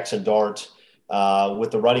Jackson Dart,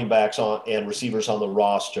 with the running backs and receivers on the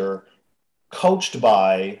roster, coached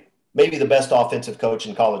by maybe the best offensive coach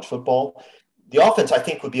in college football, the offense I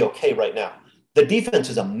think would be okay right now. The defense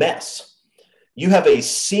is a mess. You have a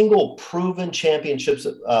single proven championships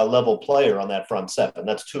level player on that front seven.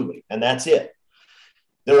 That's Tooley, and that's it.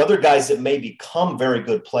 There are other guys that may become very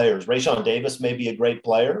good players. Rayshawn Davis may be a great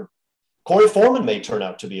player. Corey Foreman may turn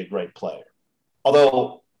out to be a great player.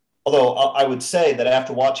 Although I would say that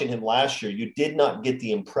after watching him last year, you did not get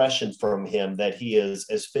the impression from him that he is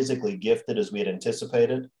as physically gifted as we had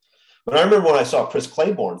anticipated. But I remember when I saw Chris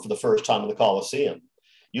Claiborne for the first time in the Coliseum,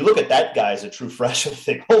 you look at that guy as a true freshman and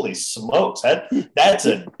think, holy smokes, that's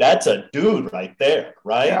a dude right there,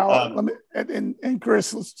 right? Yeah, and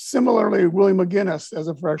Chris, similarly, Willie McGinnis as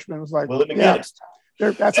a freshman was like, Willie McGinnis.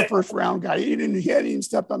 That's a first round guy. He hadn't even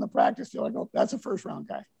stepped on the practice field. Like, oh, that's a first round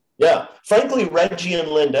guy. Yeah, frankly, Reggie and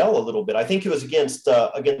Lindell a little bit. I think it was against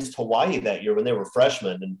Hawaii that year when they were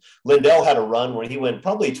freshmen, and Lindell had a run where he went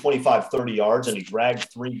probably 25, 30 yards, and he dragged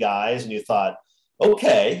three guys, and you thought,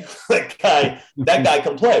 okay, that guy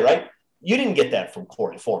can play, right? You didn't get that from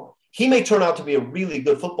Corey Foreman. He may turn out to be a really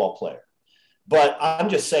good football player, but I'm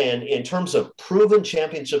just saying, in terms of proven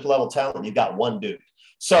championship level talent, you got one dude.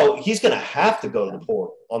 So he's going to have to go to the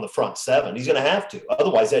portal on the front seven. He's going to have to.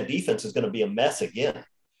 Otherwise, that defense is going to be a mess again.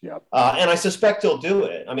 Yep. And I suspect he'll do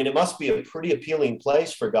it. I mean, it must be a pretty appealing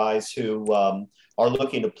place for guys who are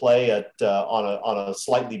looking to play on a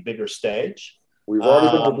slightly bigger stage. We've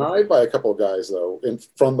already been denied by a couple of guys, though,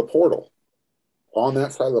 from the portal on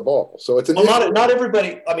that side of the ball. So it's not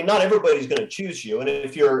everybody. I mean, not everybody's going to choose you. And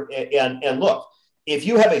if you're and look, if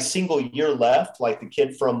you have a single year left, like the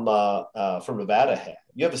kid from Nevada had,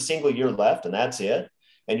 you have a single year left, and that's it.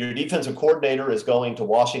 And your defensive coordinator is going to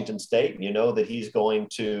Washington State, and you know that he's going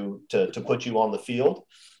to put you on the field.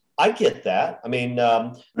 I get that. I mean,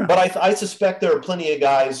 but I suspect there are plenty of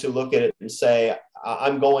guys who look at it and say,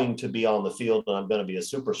 I'm going to be on the field and I'm going to be a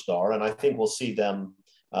superstar. And I think we'll see them.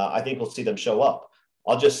 I think we'll see them show up.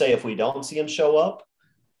 I'll just say, if we don't see them show up,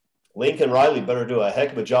 Lincoln Riley better do a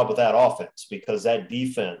heck of a job with that offense, because that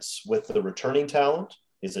defense with the returning talent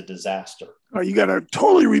is a disaster. You got to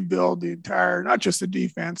totally rebuild the entire, not just the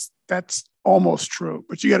defense. That's almost true,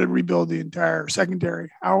 but you got to rebuild the entire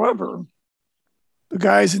secondary. However, the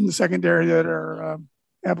guys in the secondary that are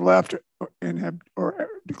have left and have or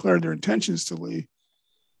declared their intentions to leave.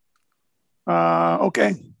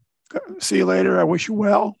 Okay, see you later. I wish you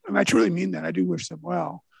well, and I truly mean that. I do wish them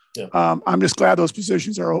well. Yeah. I'm just glad those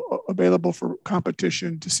positions are available for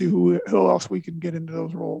competition to see who else we can get into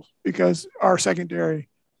those roles, because our secondary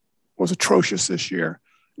was atrocious this year.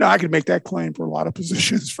 Now, I could make that claim for a lot of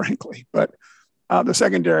positions, frankly, but the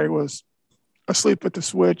secondary was asleep at the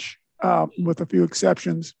switch, with a few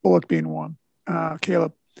exceptions, Bullock being one,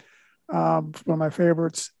 Caleb, one of my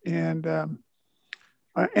favorites, and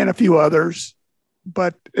a few others.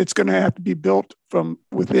 But it's going to have to be built from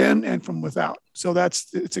within and from without. So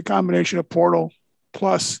it's a combination of portal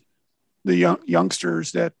plus the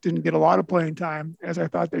youngsters that didn't get a lot of playing time, as I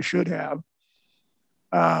thought they should have,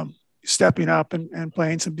 stepping up and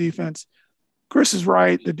playing some defense. Chris is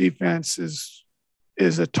right. The defense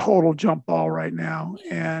is a total jump ball right now.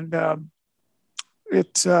 And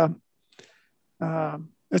it's going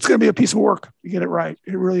to be a piece of work to get it right.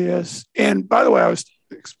 It really is. And by the way, I was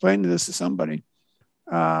explaining this to somebody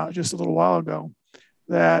just a little while ago,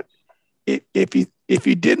 that if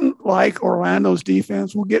you didn't like Orlando's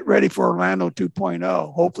defense, we'll get ready for Orlando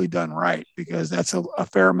 2.0, hopefully done right, because that's a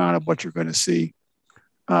fair amount of what you're going to see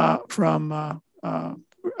from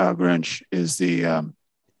Grinch is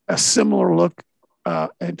a similar look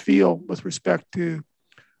and feel with respect to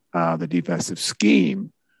the defensive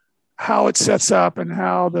scheme. How it sets up and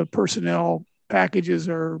how the personnel packages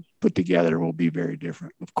are put together will be very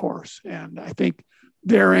different, of course. And I think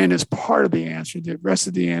therein is part of the answer. The rest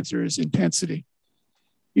of the answer is intensity.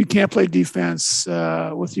 You can't play defense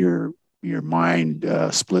with your mind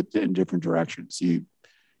split in different directions. You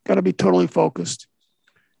got to be totally focused,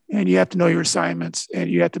 and you have to know your assignments, and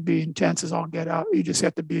you have to be intense as all get out. You just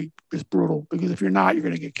have to be just brutal, because if you're not, you're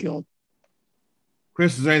going to get killed.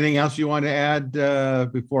 Chris, is there anything else you want to add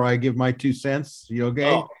before I give my 2 cents? You okay?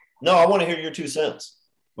 Oh, no, I want to hear your 2 cents.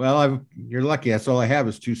 Well, you're lucky. That's all I have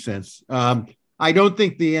is 2 cents. I don't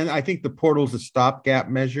think I think the portal's a stopgap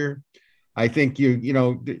measure. I think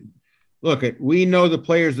look we know the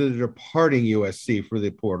players that are departing USC for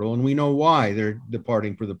the portal, and we know why they're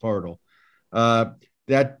departing for the portal.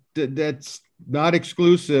 That's not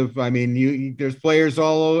exclusive. I mean, there's players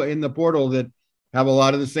all in the portal that have a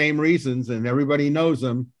lot of the same reasons, and everybody knows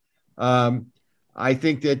them. I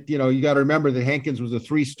think that, you got to remember that Hankins was a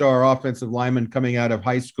 3-star offensive lineman coming out of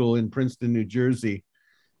high school in Princeton, New Jersey.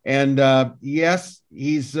 And yes,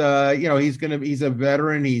 he's a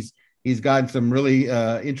veteran. He's gotten some really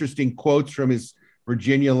interesting quotes from his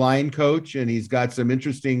Virginia line coach, and he's got some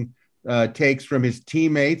interesting takes from his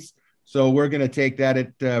teammates. So we're going to take that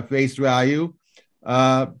at face value.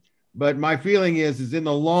 But my feeling is in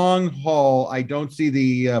the long haul, I don't see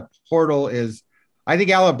the portal as. I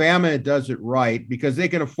think Alabama does it right because they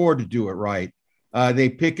can afford to do it right. They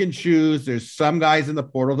pick and choose. There's some guys in the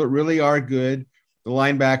portal that really are good. The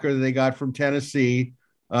linebacker that they got from Tennessee,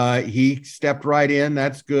 he stepped right in.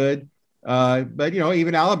 That's good. But,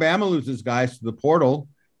 even Alabama loses guys to the portal.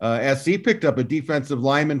 SC picked up a defensive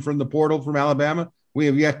lineman from the portal from Alabama. We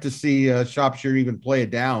have yet to see Shropshire even play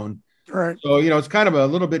it down. Right. So, it's kind of a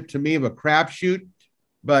little bit to me of a crapshoot.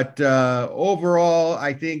 But overall,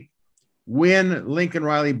 I think when Lincoln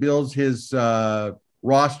Riley builds his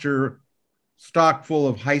roster stock full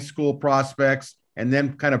of high school prospects and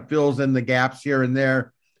then kind of fills in the gaps here and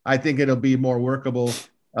there, I think it'll be more workable.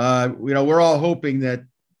 We're all hoping that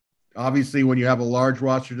obviously when you have a large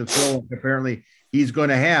roster to fill, apparently he's going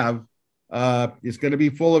to have, it's going to be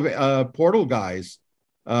full of portal guys.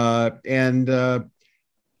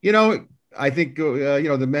 I think,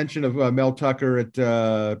 the mention of Mel Tucker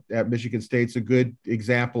at Michigan State's a good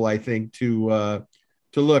example, I think, to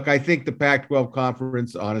look. I think the Pac-12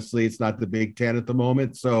 conference, honestly, it's not the Big Ten at the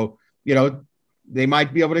moment. So, they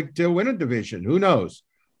might be able to win a division. Who knows?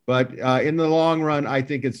 But in the long run, I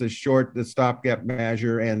think it's the stopgap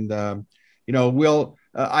measure. And,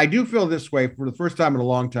 I do feel this way for the first time in a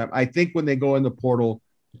long time. I think when they go in the portal,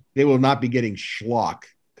 they will not be getting schlock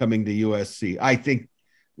coming to USC. I think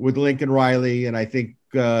with Lincoln Riley, and I think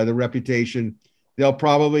the reputation, they'll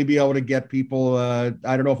probably be able to get people. I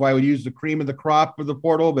don't know if I would use the cream of the crop for the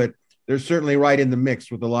portal, but they're certainly right in the mix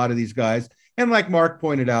with a lot of these guys. And like Mark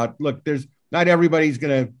pointed out, look, there's not everybody's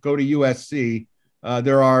going to go to USC.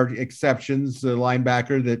 There are exceptions. The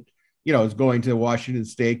linebacker that, is going to Washington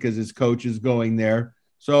State because his coach is going there.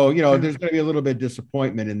 So, there's going to be a little bit of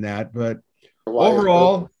disappointment in that. But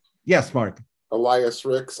overall, yes, Mark. Elias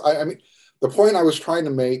Ricks. I mean, the point I was trying to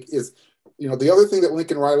make is, the other thing that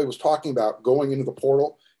Lincoln Riley was talking about going into the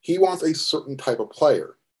portal, he wants a certain type of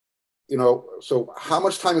player. So how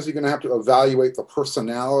much time is he going to have to evaluate the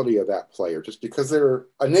personality of that player? Just because they're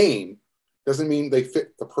a name doesn't mean they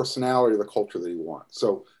fit the personality or the culture that he wants.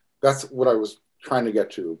 So that's what I was trying to get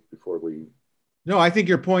to before we. No, I think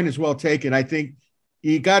your point is well taken. I think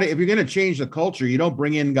if you're going to change the culture, you don't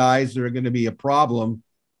bring in guys that are going to be a problem.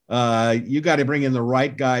 You got to bring in the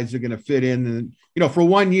right guys that are going to fit in. And, for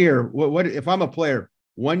 1 year, what if I'm a player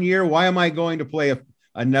 1 year, why am I going to play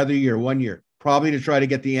another year, 1 year? Probably to try to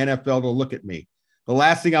get the NFL to look at me. The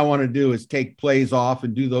last thing I want to do is take plays off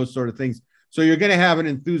and do those sort of things. So you're going to have an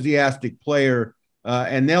enthusiastic player,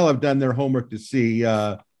 and they'll have done their homework to see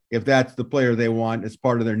if that's the player they want as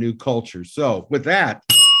part of their new culture. So with that,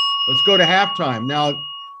 let's go to halftime. Now,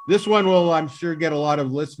 this one will, I'm sure, get a lot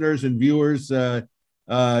of listeners and viewers'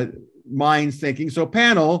 minds thinking. So,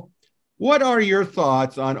 panel, what are your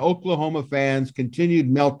thoughts on Oklahoma fans'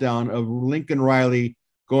 continued meltdown of Lincoln Riley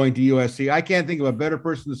going to USC? I can't think of a better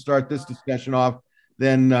person to start this discussion off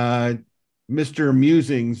than Mr.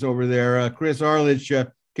 Musings over there. Chris Arledge,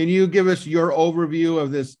 can you give us your overview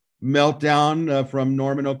of this meltdown from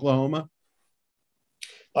Norman, Oklahoma?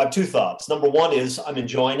 I have two thoughts. Number one is I'm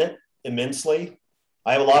enjoying it immensely.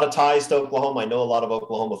 I have a lot of ties to Oklahoma. I know a lot of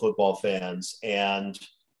Oklahoma football fans, and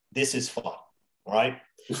this is fun, right?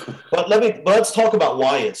 But let's talk about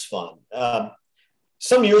why it's fun.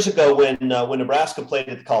 Some years ago when Nebraska played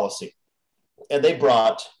at the Coliseum, and they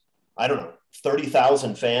brought,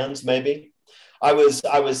 30,000 fans maybe. I was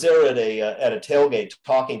there at a tailgate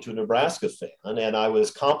talking to a Nebraska fan, and I was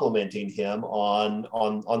complimenting him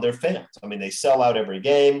on their fans. I mean, they sell out every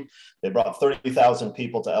game. They brought 30,000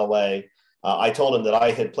 people to LA. I told him that I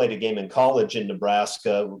had played a game in college in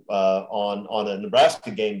Nebraska on a Nebraska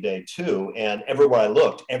game day too, and everywhere I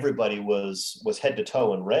looked, everybody was head to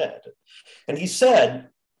toe in red. And he said,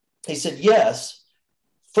 yes,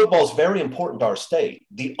 football is very important to our state.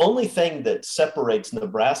 The only thing that separates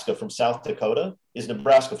Nebraska from South Dakota is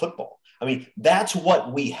Nebraska football. I mean, that's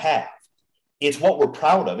what we have. It's what we're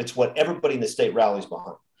proud of. It's what everybody in the state rallies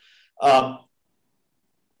behind.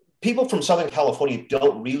 people from Southern California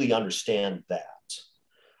don't really understand that.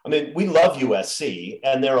 I mean, we love USC,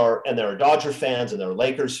 and there are Dodger fans and there are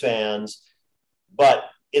Lakers fans, but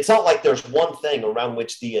it's not like there's one thing around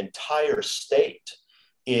which the entire state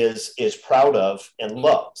is proud of and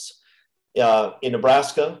loves. In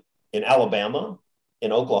Nebraska, in Alabama,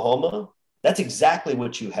 in Oklahoma, that's exactly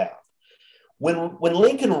what you have. When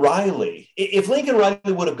Lincoln Riley, if Lincoln Riley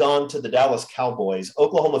would have gone to the Dallas Cowboys,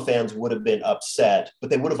 Oklahoma fans would have been upset, but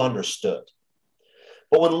they would have understood.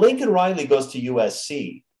 But when Lincoln Riley goes to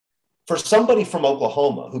USC, for somebody from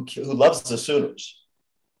Oklahoma who loves the Sooners,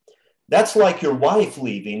 that's like your wife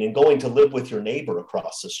leaving and going to live with your neighbor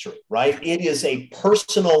across the street, right? It is a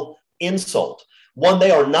personal insult, one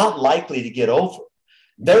they are not likely to get over.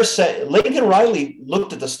 They're saying, Lincoln Riley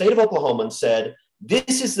looked at the state of Oklahoma and said,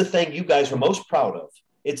 this is the thing you guys are most proud of.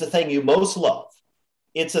 It's the thing you most love.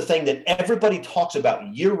 It's the thing that everybody talks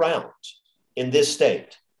about year round in this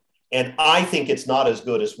state. And I think it's not as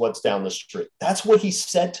good as what's down the street. That's what he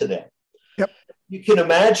said to them. Yep. You can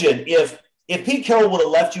imagine if Pete Carroll would have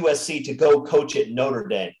left USC to go coach at Notre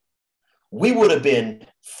Dame, we would have been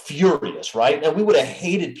furious, right? And we would have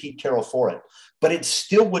hated Pete Carroll for it, but it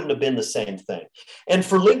still wouldn't have been the same thing. And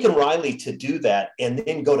for Lincoln Riley to do that and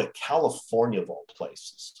then go to California of all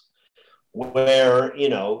places, where,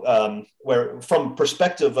 where from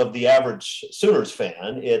perspective of the average Sooners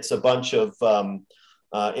fan, it's a bunch of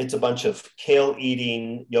kale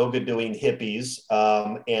eating, yoga doing hippies,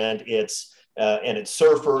 and it's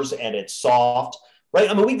surfers and it's soft. Right.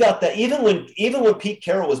 I mean, we got that even when Pete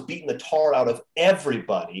Carroll was beating the tar out of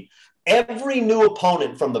everybody, every new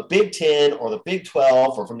opponent from the Big Ten or the Big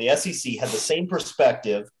 12 or from the SEC had the same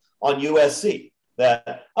perspective on USC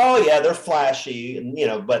that, oh, yeah, they're flashy,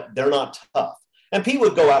 and, but they're not tough. And Pete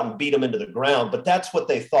would go out and beat them into the ground. But that's what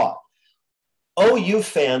they thought. OU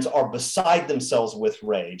fans are beside themselves with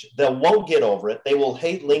rage. They won't get over it. They will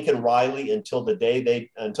hate Lincoln Riley until the day they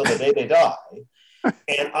die.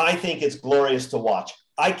 And I think it's glorious to watch.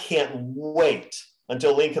 I can't wait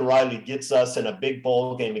until Lincoln Riley gets us in a big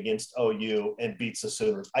bowl game against OU and beats the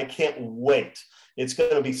Sooners. I can't wait. It's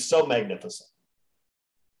going to be so magnificent.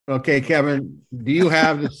 Okay, Kevin, do you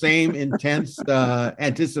have the same intense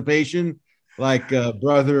anticipation like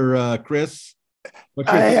brother Chris?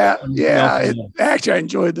 Actually, I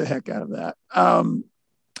enjoyed the heck out of that.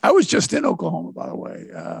 I was just in Oklahoma, by the way,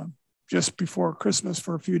 just before Christmas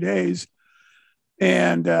for a few days.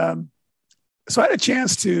 And so I had a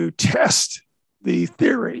chance to test the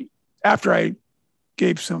theory after I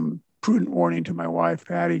gave some prudent warning to my wife,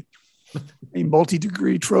 Patty, a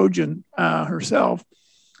multi-degree Trojan herself,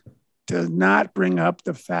 to not bring up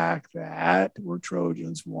the fact that we're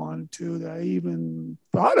Trojans, 1, 2, that I even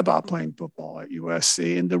thought about playing football at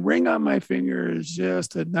USC. And the ring on my finger is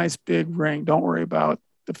just a nice big ring. Don't worry about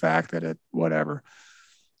the fact that whatever.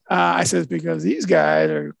 I said, because these guys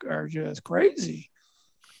are just crazy.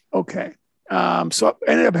 Okay. So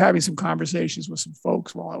I ended up having some conversations with some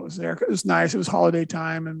folks while I was there. It was nice. It was holiday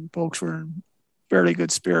time and folks were in fairly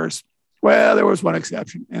good spirits. Well, there was one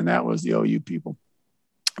exception, and that was the OU people.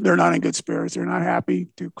 They're not in good spirits. They're not happy.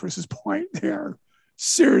 To Chris's point, they are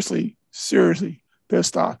seriously, seriously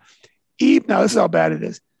pissed off. Now, this is how bad it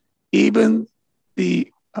is. Even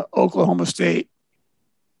the Oklahoma State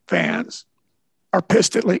fans are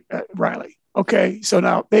pissed at Riley. Okay, so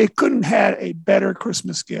now they couldn't have a better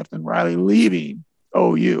Christmas gift than Riley leaving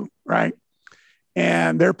OU, right?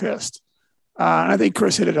 And they're pissed. And I think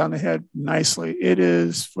Chris hit it on the head nicely. It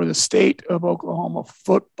is for the state of Oklahoma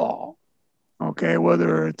football, okay,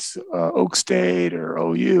 whether it's Oak State or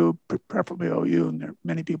OU, preferably OU in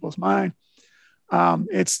many people's mind.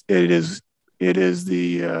 It's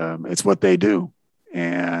what they do,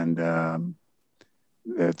 and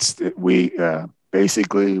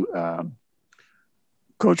basically.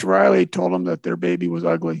 Coach Riley told them that their baby was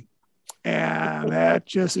ugly, and that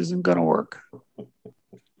just isn't going to work.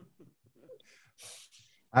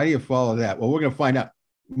 How do you follow that? Well, we're going to find out.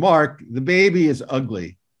 Mark, the baby is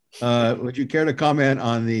ugly. Would you care to comment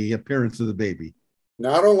on the appearance of the baby?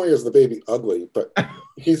 Not only is the baby ugly, but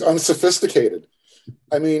he's unsophisticated.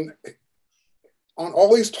 I mean, on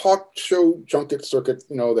all these talk show junket circuits,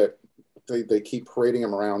 that they keep parading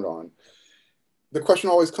him around on, the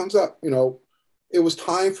question always comes up, it was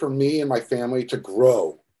time for me and my family to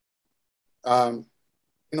grow.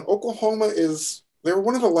 Oklahoma they were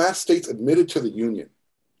one of the last states admitted to the Union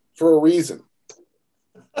for a reason.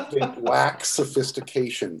 They lack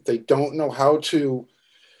sophistication. They don't know how to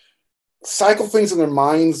cycle things in their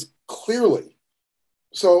minds clearly.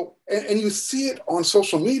 So, and you see it on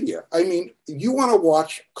social media. I mean, you want to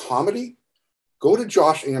watch comedy? Go to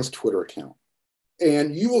Josh Ann's Twitter account.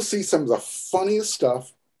 and you will see some of the funniest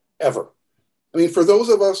stuff ever. I mean, for those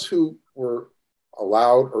of us who were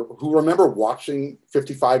allowed or who remember watching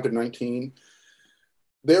 55-19,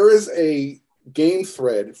 there is a game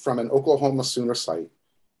thread from an Oklahoma Sooner site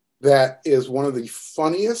that is one of the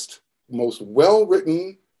funniest, most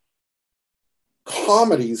well-written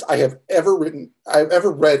comedies I've ever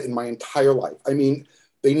read in my entire life. I mean,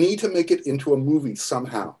 they need to make it into a movie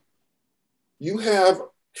somehow. You have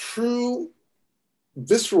true,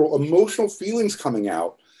 visceral, emotional feelings coming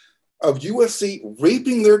out of USC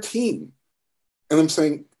raping their team. And I'm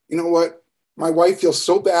saying, you know what? My wife feels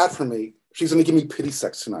so bad for me. She's going to give me pity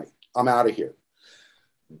sex tonight. I'm out of here.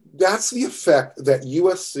 That's the effect that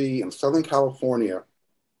USC and Southern California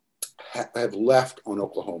have left on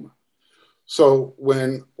Oklahoma. So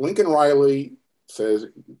when Lincoln Riley says,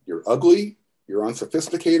 you're ugly, you're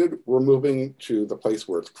unsophisticated, we're moving to the place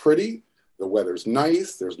where it's pretty, the weather's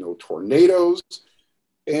nice, there's no tornadoes,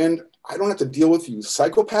 and I don't have to deal with you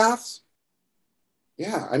psychopaths.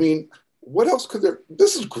 Yeah, I mean, what else could there?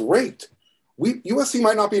 This is great. USC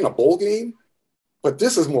might not be in a bowl game, but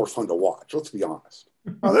this is more fun to watch. Let's be honest.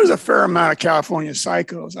 Well, there's a fair amount of California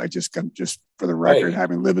psychos. I just for the record,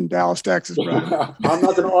 having lived in Dallas, Texas, brother. I'm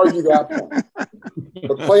not going to argue that point.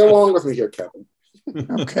 But play along with me here, Kevin.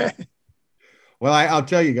 Okay. Well, I'll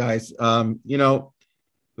tell you guys, you know,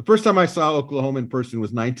 the first time I saw Oklahoma in person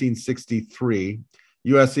was 1963.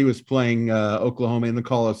 USC was playing Oklahoma in the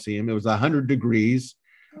Coliseum. It was 100 degrees.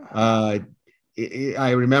 I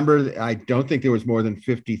remember, I don't think there was more than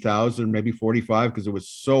 50,000, maybe 45, because it was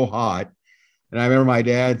so hot. And I remember my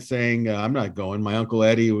dad saying, I'm not going. My Uncle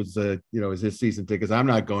Eddie was, was his season tickets. I'm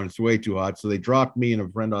not going. It's way too hot. So they dropped me and a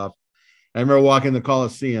friend off. I remember walking the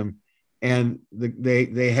Coliseum, and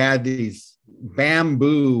they had these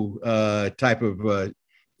bamboo type of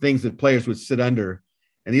things that players would sit under.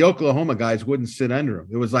 And the Oklahoma guys wouldn't sit under them.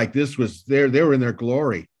 It was like they were in their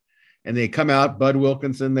glory. And they come out, Bud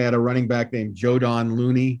Wilkinson, they had a running back named Joe Don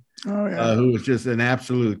Looney, who was just an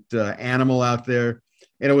absolute animal out there.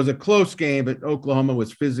 And it was a close game, but Oklahoma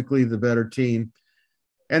was physically the better team.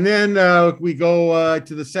 And then we go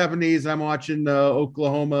to the 70s. I'm watching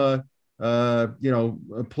Oklahoma,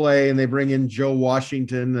 play, and they bring in Joe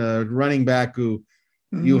Washington, running back who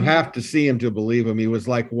you have to see him to believe him. He was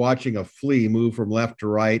like watching a flea move from left to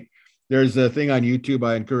right. There's a thing on YouTube.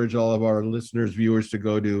 I encourage all of our listeners, viewers to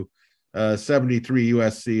go to 73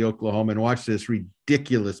 USC Oklahoma and watch this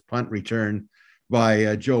ridiculous punt return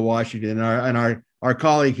by Joe Washington. And our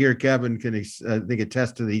colleague here, Kevin, can I think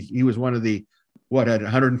attest to these. He was one of the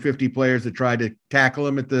 150 players that tried to tackle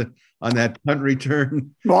him on that punt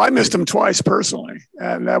return. Well, I missed him twice personally,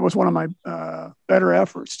 and that was one of my better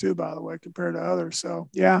efforts too, by the way, compared to others. So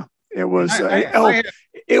yeah, it was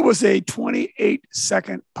it was a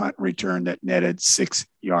 28-second punt return that netted 6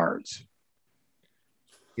 yards.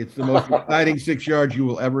 It's the most exciting 6 yards you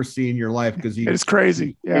will ever see in your life, because it's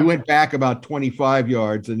crazy. Yeah. He went back about 25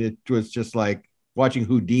 yards, and it was just like watching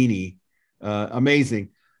Houdini. Amazing.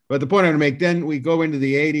 But the point I'm going to make, then we go into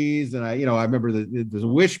the 80s, and I remember the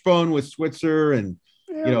Wishbone with Switzer, and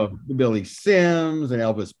Billy Sims and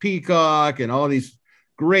Elvis Peacock and all these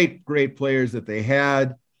great players that they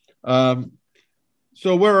had.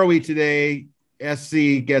 So where are we today?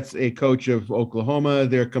 SC gets a coach of Oklahoma.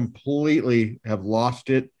 They're completely have lost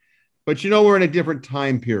it. But we're in a different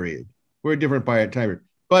time period. We're a different time period.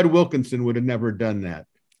 Bud Wilkinson would have never done that.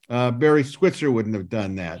 Barry Switzer wouldn't have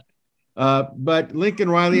done that. But Lincoln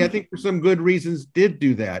Riley, I think for some good reasons, did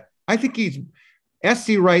do that. I think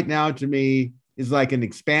SC right now, to me, is like an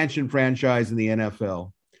expansion franchise in the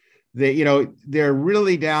NFL. They're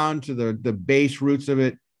really down to the base roots of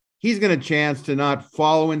it. He's got a chance to not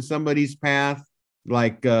follow in somebody's path,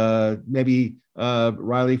 like maybe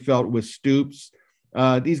Riley felt with Stoops.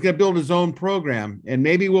 He's going to build his own program, and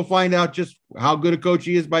maybe we'll find out just how good a coach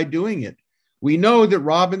he is by doing it. We know that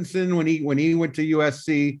Robinson, when he went to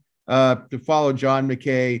USC to follow John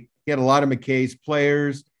McKay, he had a lot of McKay's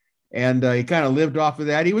players, and he kind of lived off of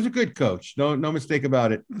that. He was a good coach, no mistake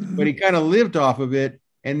about it, but he kind of lived off of it.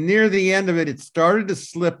 And near the end of it, it started to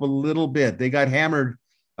slip a little bit. They got hammered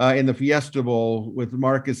in the Fiesta Bowl with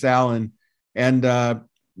Marcus Allen, and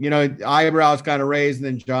eyebrows kind of raised. And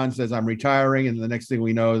then John says, "I'm retiring," and the next thing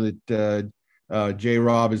we know that J.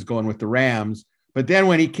 Rob is going with the Rams. But then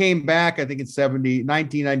when he came back, I think it's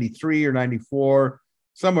 1993 or 94,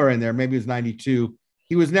 somewhere in there, maybe it was 92,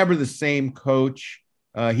 he was never the same coach.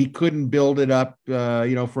 He couldn't build it up,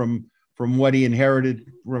 from what he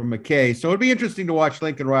inherited from McKay. So it'd be interesting to watch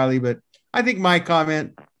Lincoln Riley. But I think my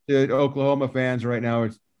comment to Oklahoma fans right now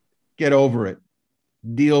is get over it,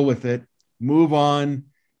 deal with it, move on.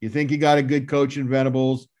 You think you got a good coach in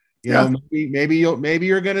Venables. You Yeah. know, maybe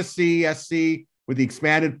you're going to see SC with the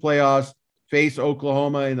expanded playoffs face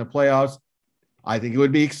Oklahoma in the playoffs. I think it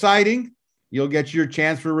would be exciting. You'll get your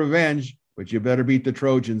chance for revenge, but you better beat the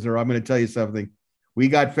Trojans, or I'm going to tell you something. We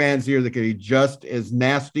got fans here that can be just as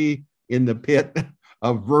nasty in the pit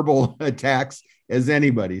of verbal attacks as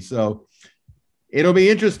anybody. So it'll be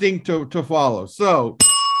interesting to follow. So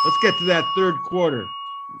let's get to that third quarter.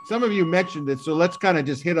 Some of you mentioned it, so let's kind of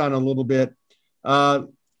just hit on a little bit.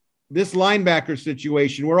 This linebacker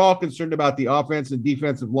situation, we're all concerned about the offense and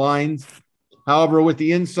defensive lines. However, with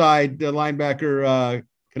the inside linebacker,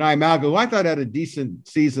 Kenai Malga, who I thought had a decent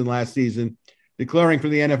season last season, declaring for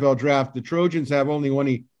the NFL draft, the Trojans have only one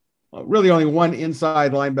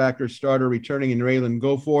inside linebacker starter returning in Raylan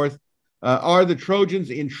Goforth. Are the Trojans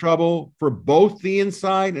in trouble for both the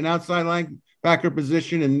inside and outside linebacker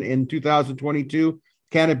position in 2022?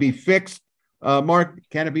 Can it be fixed? Mark,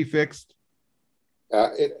 can it be fixed?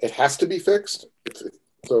 It has to be fixed.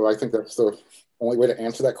 So I think that's the only way to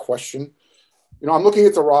answer that question. You know, I'm looking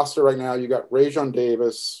at the roster right now. You got Rajon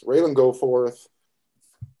Davis, Raylan Goforth,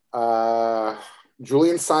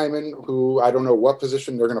 Julian Simon, who I don't know what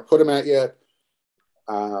position they're going to put him at yet.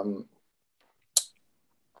 Kalana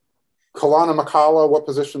McCalla, what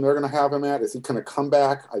position they're going to have him at. Is he going to come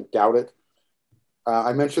back? I doubt it.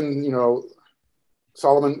 I mentioned,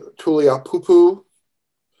 Solomon Tuliaupupu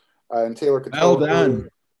and Taylor Katoa. Well done.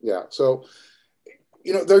 Yeah. So,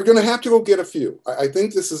 they're going to have to go get a few. I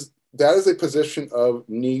think that is a position of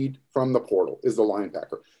need from the portal, is the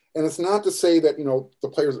linebacker. And it's not to say that, the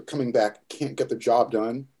players that are coming back can't get the job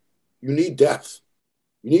done. You need depth.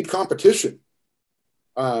 You need competition.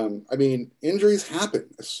 Injuries happen,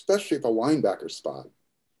 especially at the linebacker spot.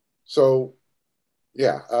 So,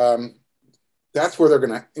 yeah, that's where they're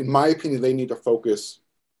going to, in my opinion, they need to focus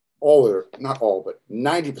not all, but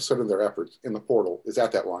 90% of their efforts in the portal is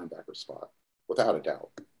at that linebacker spot, without a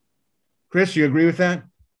doubt. Chris, you agree with that?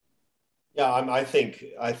 Yeah, I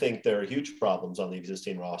think there are huge problems on the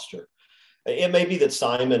existing roster. It may be that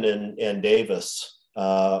Simon and Davis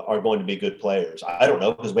are going to be good players. I don't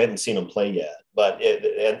know, because we haven't seen them play yet. But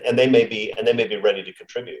they may be ready to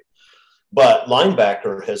contribute. But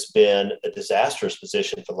linebacker has been a disastrous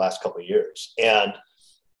position for the last couple of years. And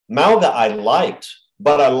Malga I liked,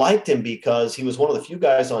 but I liked him because he was one of the few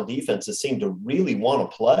guys on defense that seemed to really want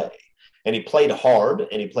to play. And he played hard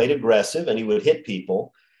and he played aggressive and he would hit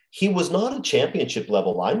people. He was not a championship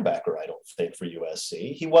level linebacker, I don't think, for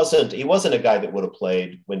USC. He wasn't a guy that would have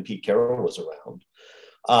played when Pete Carroll was around.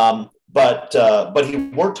 But he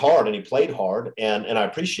worked hard and he played hard, and I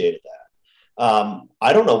appreciated that.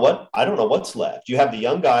 I don't know what's left. You have the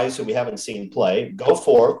young guys who we haven't seen play.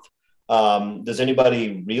 Goforth. Does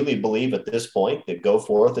anybody really believe at this point that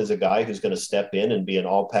Goforth is a guy who's going to step in and be an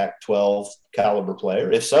all Pac-12 caliber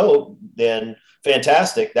player? If so, then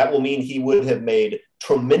fantastic. That will mean he would have made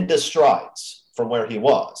tremendous strides from where he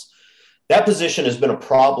was. That position has been a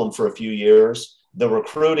problem for a few years. The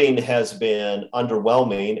recruiting has been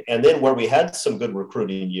underwhelming. And then where we had some good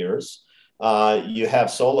recruiting years, you have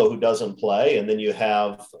Solo, who doesn't play. And then you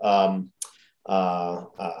have the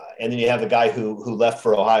guy who left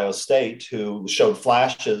for Ohio State, who showed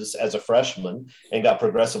flashes as a freshman and got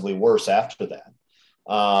progressively worse after that.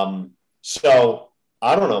 So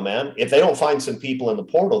I don't know, man. If they don't find some people in the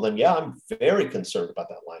portal, then yeah, I'm very concerned about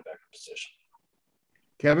that linebacker position.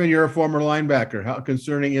 Kevin, you're a former linebacker. How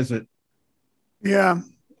concerning is it? Yeah.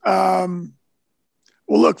 Well,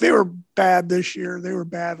 look, they were bad this year. They were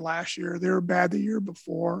bad last year. They were bad the year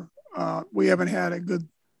before. We haven't had a good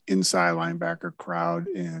inside linebacker crowd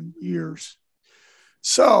in years.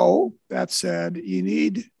 So that said, you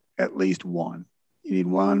need at least one. You need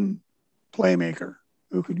one playmaker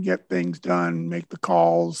who can get things done, make the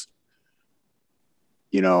calls,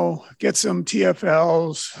 get some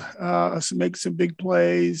TFLs, make some big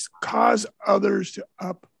plays, cause others to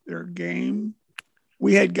up their game.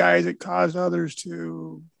 We had guys that caused others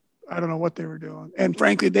to, I don't know what they were doing. And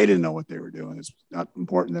frankly, they didn't know what they were doing. It's not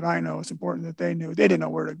important that I know. It's important that they knew. They didn't know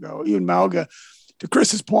where to go. Even Malga, to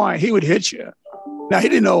Chris's point, he would hit you. Now, he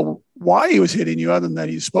didn't know why he was hitting you other than that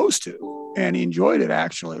he's supposed to. And he enjoyed it,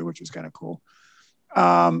 actually, which was kind of cool.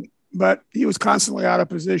 But he was constantly out of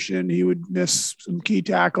position. He would miss some key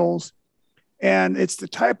tackles. And it's the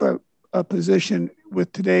type of position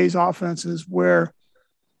with today's offenses where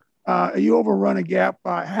you overrun a gap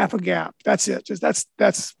by half a gap. That's it. Just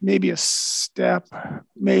that's maybe a step,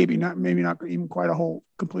 maybe not even quite a whole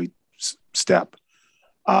complete step.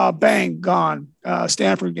 Bang, gone.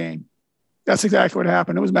 Stanford game. That's exactly what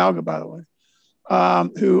happened. It was Malga, by the way,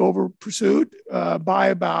 who over pursued by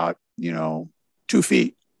about 2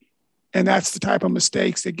 feet. And that's the type of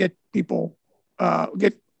mistakes that get people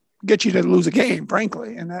get you to lose a game,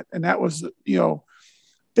 frankly. And that was,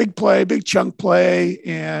 big play, big chunk play,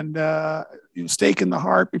 and stake in the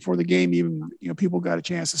heart before the game even, people got a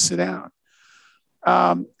chance to sit down.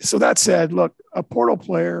 So that said, look, a portal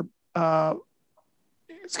player,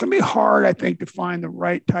 it's going to be hard, I think, to find the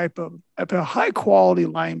right type of, if a high quality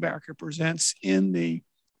linebacker presents in the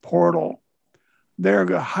portal, they're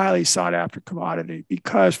a highly sought after commodity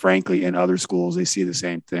because, frankly, in other schools, they see the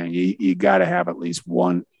same thing. You got to have at least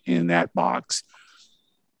one in that box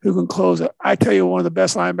who can close it. I tell you, one of the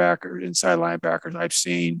best linebackers, inside linebackers I've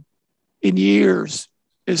seen in years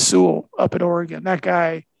is Sewell up at Oregon. That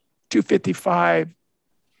guy, 255,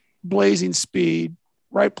 blazing speed,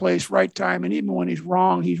 right place, right time. And even when he's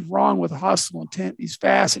wrong with hustle intent. He's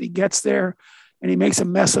fast and he gets there and he makes a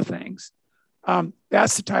mess of things.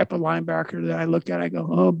 That's the type of linebacker that I look at. I go,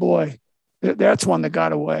 oh boy, that's one that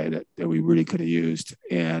got away that we really could have used.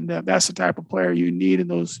 And that's the type of player you need in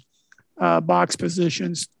those box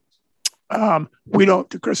positions. We don't,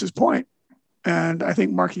 to Chris's point, and I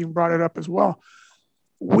think Mark even brought it up as well,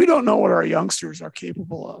 we don't know what our youngsters are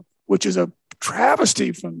capable of, which is a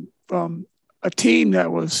travesty from a team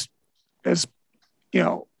that was, as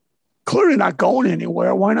clearly not going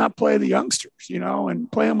anywhere. Why not play the youngsters,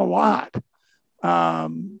 and play them a lot?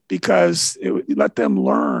 Because let them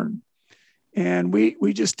learn. And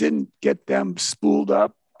we just didn't get them spooled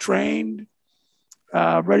up, trained,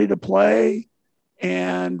 ready to play.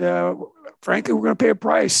 And frankly, we're going to pay a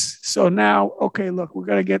price. So now, okay, look, we're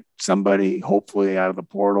going to get somebody hopefully out of the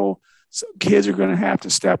portal. So kids are going to have to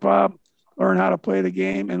step up, learn how to play the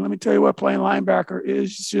game. And let me tell you what, playing linebacker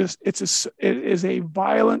is it is a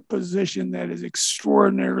violent position that is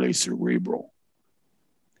extraordinarily cerebral.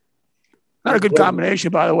 Not a good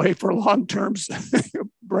combination, by the way, for long-term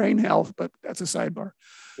brain health, but that's a sidebar.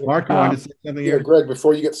 Mark, you wanted to say something here? Yeah, Greg,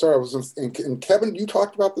 before you get started, and Kevin, you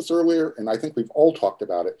talked about this earlier, and I think we've all talked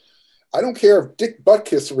about it. I don't care if Dick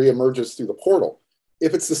Butkus reemerges through the portal.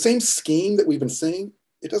 If it's the same scheme that we've been seeing,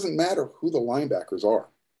 it doesn't matter who the linebackers are.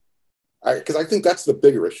 Because I think that's the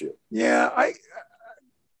bigger issue. Yeah,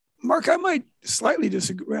 Mark, I might slightly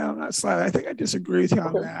disagree. Well, not slightly. I think I disagree with you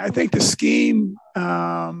on that. I think the scheme,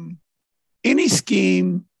 any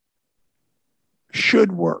scheme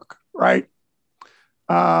should work, right?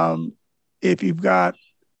 If you've got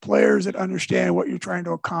players that understand what you're trying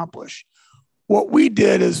to accomplish. What we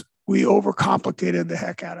did is we overcomplicated the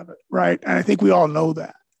heck out of it, right? And I think we all know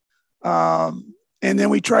that. And then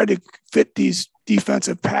we tried to fit these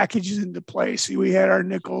defensive packages into place. So we had our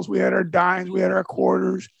nickels, we had our dimes, we had our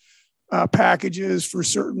quarters packages for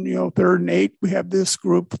certain, 3rd and 8, we have this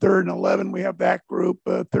group, 3rd and 11, we have that group,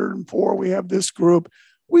 3rd and 4, we have this group.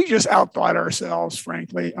 We just outthought ourselves,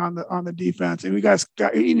 frankly, on the defense. And you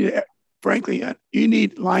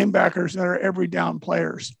need linebackers that are every down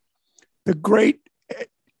players. The great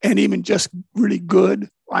and even just really good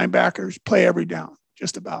linebackers play every down,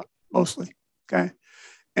 just about, mostly. Okay.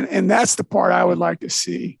 And that's the part I would like to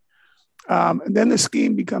see. And then the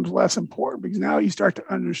scheme becomes less important because now you start to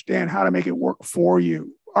understand how to make it work for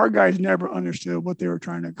you. Our guys never understood what they were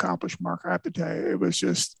trying to accomplish, Mark. I have to tell you,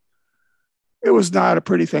 it was not a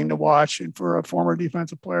pretty thing to watch. And for a former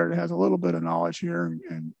defensive player that has a little bit of knowledge here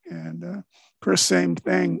and Chris, same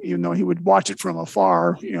thing, even though he would watch it from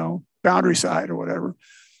afar, boundary side or whatever.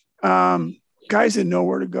 Guys didn't know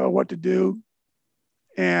where to go, what to do.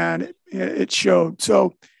 And it showed.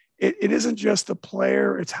 So it isn't just the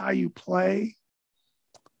player, it's how you play.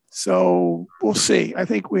 So we'll see. I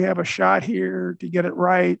think we have a shot here to get it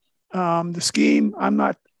right. The scheme, I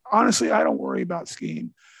don't worry about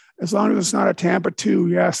scheme. As long as it's not a Tampa 2,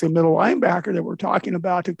 you ask the middle linebacker that we're talking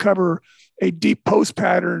about to cover a deep post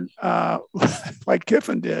pattern like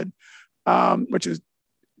Kiffin did, which is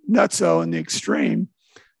nutso in the extreme.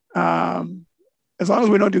 As long as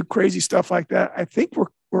we don't do crazy stuff like that, I think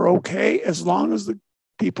we're okay as long as the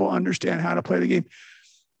people understand how to play the game.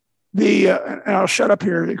 And I'll shut up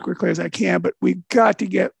here as quickly as I can, but we've got to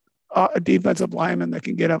get a defensive lineman that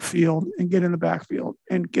can get upfield and get in the backfield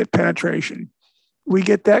and get penetration. We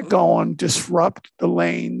get that going, disrupt the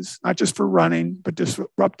lanes, not just for running, but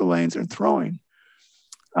disrupt the lanes and throwing.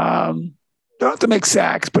 Don't have to make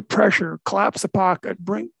sacks, but pressure, collapse the pocket,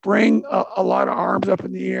 bring a lot of arms up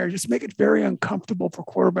in the air, just make it very uncomfortable for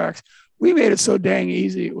quarterbacks. We made it so dang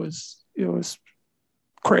easy. It was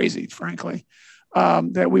crazy, frankly,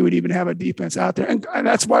 that we would even have a defense out there. And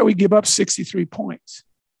that's why we give up 63 points.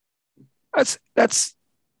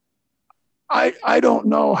 I don't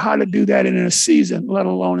know how to do that in a season, let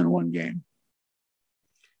alone in one game.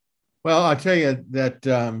 Well, I'll tell you that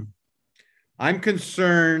I'm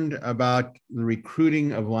concerned about the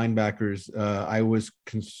recruiting of linebackers. I was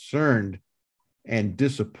concerned and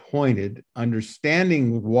disappointed,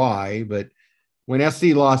 understanding why, but when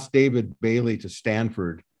SC lost David Bailey to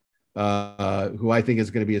Stanford, who I think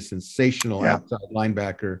is going to be a sensational outside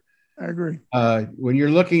linebacker. I agree. When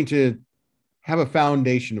you're looking to have a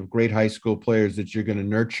foundation of great high school players that you're going to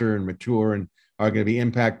nurture and mature and are going to be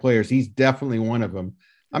impact players, he's definitely one of them.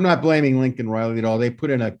 I'm not blaming Lincoln Riley at all. They put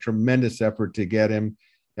in a tremendous effort to get him.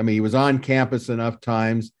 I mean, he was on campus enough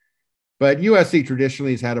times, but USC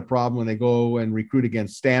traditionally has had a problem when they go and recruit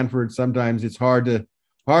against Stanford. Sometimes it's hard to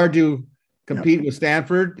compete with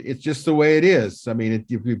Stanford. It's just the way it is. I mean,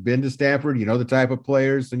 if you've been to Stanford, you know the type of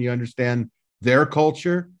players and you understand their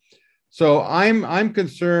culture. So I'm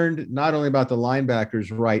concerned not only about the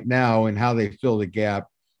linebackers right now and how they fill the gap,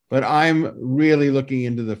 but I'm really looking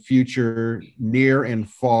into the future, near and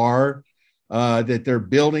far, that they're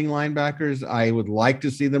building linebackers. I would like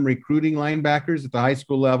to see them recruiting linebackers at the high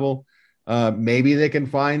school level. Maybe they can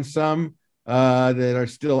find some that are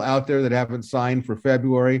still out there that haven't signed for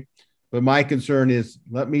February. But my concern is,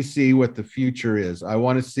 let me see what the future is. I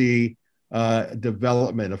want to see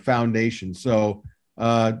development, a foundation. So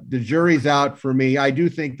the jury's out for me. I do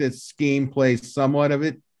think that scheme plays somewhat of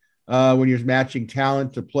it when you're matching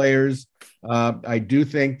talent to players. I do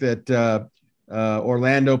think that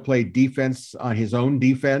Orlando played defense on his own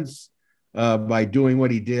defense by doing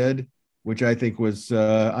what he did, which I think was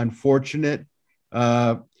unfortunate.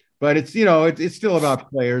 But it's, it's still about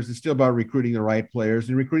players. It's still about recruiting the right players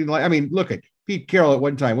and recruiting. I mean, look at Pete Carroll at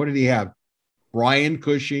one time. What did he have? Brian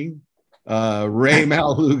Cushing, Ray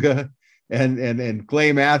Maluga, and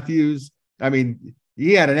Clay Matthews. I mean,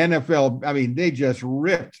 he had an NFL. I mean, they just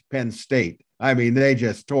ripped Penn State. I mean, they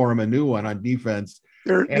just tore him a new one on defense.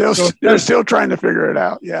 They're still trying to figure it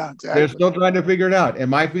out. Yeah, exactly. They're still trying to figure it out. And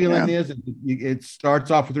my feeling is it starts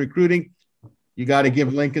off with recruiting. You got to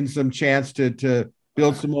give Lincoln some chance to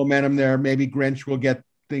build some momentum there. Maybe Grinch will get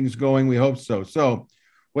things going. We hope so. So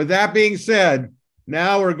with that being said,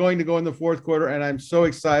 now we're going to go in the fourth quarter, and I'm so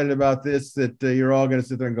excited about this that you're all going to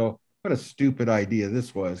sit there and go, what a stupid idea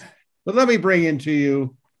this was. But let me bring into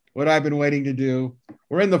you what I've been waiting to do.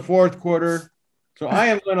 We're in the fourth quarter. So I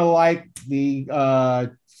am going to light the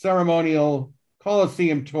ceremonial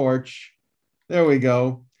Coliseum torch. There we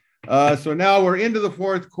go. So now we're into the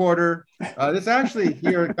fourth quarter. This actually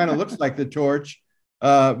here kind of looks like the torch.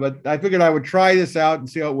 But I figured I would try this out and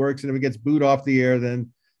see how it works. And if it gets booed off the air,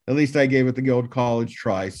 then at least I gave it the old college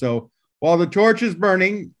try. So while the torch is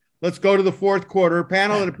burning, let's go to the fourth quarter.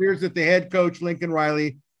 Panel, it appears that the head coach, Lincoln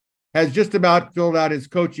Riley, has just about filled out his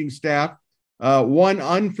coaching staff. One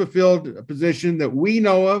unfulfilled position that we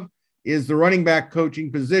know of is the running back coaching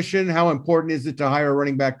position. How important is it to hire a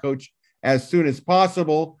running back coach as soon as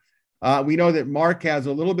possible? We know that Mark has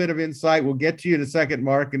a little bit of insight. We'll get to you in a second,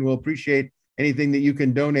 Mark, and we'll appreciate anything that you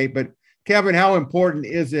can donate. But Kevin, how important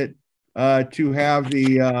is it to have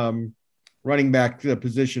the running back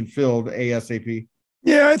position filled ASAP?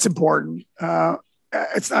 Yeah, it's important.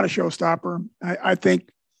 It's not a showstopper. I think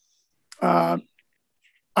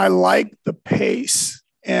I like the pace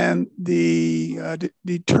and the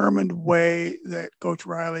determined way that Coach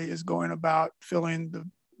Riley is going about filling the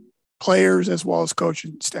players as well as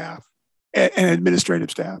coaching staff and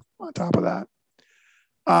administrative staff on top of that.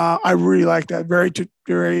 I really like that. Very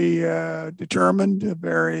determined,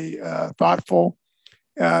 very thoughtful.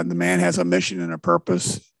 The man has a mission and a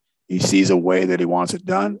purpose. He sees a way that he wants it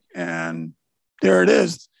done, and there it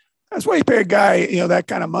is. That's why you pay a guy, that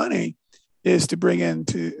kind of money, is to bring in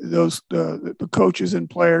to those the coaches and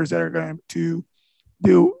players that are going to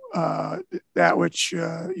do that which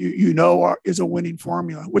is a winning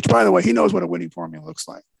formula. Which, by the way, he knows what a winning formula looks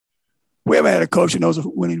like. We haven't had a coach that knows a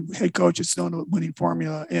winning head coach that's known a winning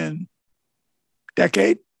formula in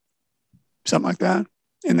decade, something like that,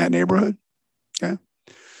 in that neighborhood. Okay.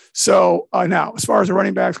 So now, as far as a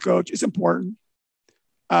running backs coach, it's important.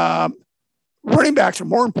 Running backs are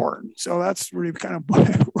more important. So that's really kind of,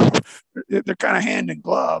 they're kind of hand in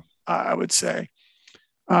glove, I would say.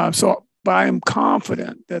 But I am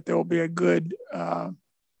confident that there will be a good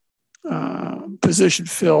position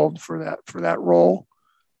filled for that role.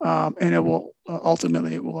 And it will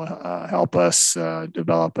ultimately help us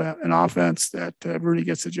develop an offense that really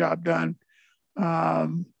gets the job done.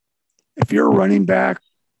 If you're a running back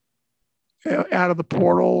out of the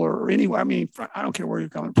portal or anywhere, I mean, I don't care where you're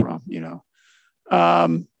coming from,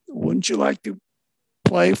 wouldn't you like to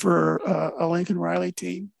play for a Lincoln Riley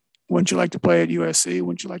team? Wouldn't you like to play at USC?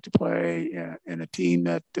 Wouldn't you like to play in a team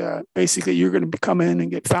that basically you're going to come in and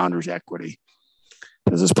get founders equity?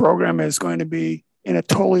 Because this program is going to be in a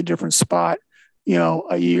totally different spot.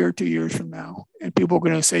 a year, 2 years from now. And people are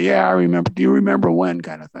going to say, yeah, I remember. Do you remember when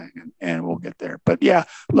kind of thing? And we'll get there. But yeah,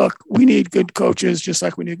 look, we need good coaches just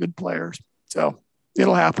like we need good players. So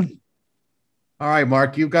it'll happen. All right,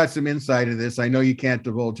 Mark, you've got some insight into this. I know you can't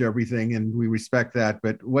divulge everything, and we respect that.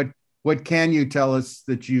 But what can you tell us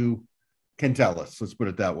that you can tell us? Let's put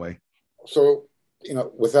it that way. So,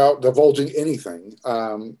 without divulging anything,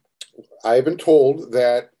 I've been told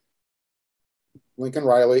that Lincoln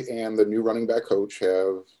Riley and the new running back coach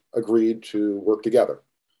have agreed to work together.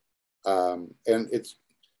 And it's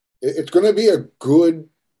going to be a good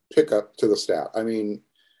pickup to the staff. I mean,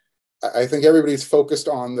 I think everybody's focused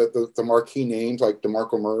on the marquee names like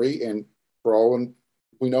DeMarco Murray, and for all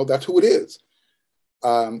we know, that's who it is.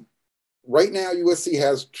 Right now, USC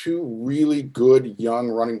has two really good young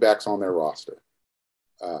running backs on their roster.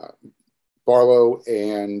 Barlow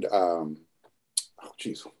and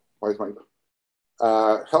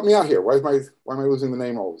help me out here. Why am I losing the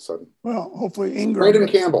name all of a sudden? Well, hopefully Ingram. Brandon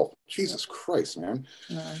Campbell. Jesus Christ, man.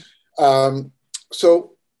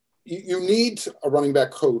 So you need a running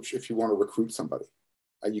back coach if you want to recruit somebody.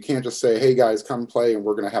 You can't just say, hey, guys, come play and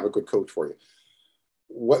we're going to have a good coach for you.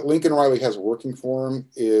 What Lincoln Riley has working for him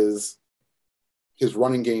is his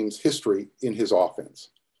running game's history in his offense.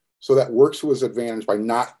 So that works to his advantage by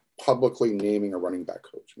not publicly naming a running back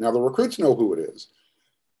coach. Now, the recruits know who it is.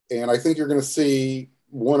 And I think you're going to see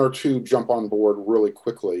one or two jump on board really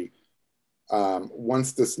quickly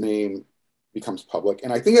once this name becomes public.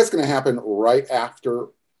 And I think that's going to happen right after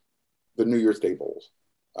the New Year's Day Bowls.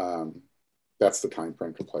 That's the time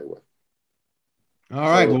frame to play with. All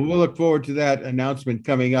right. Well, we'll look forward to that announcement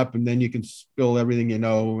coming up, and then you can spill everything you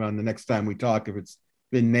know on the next time we talk if it's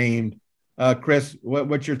been named. Chris,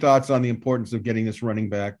 what's your thoughts on the importance of getting this running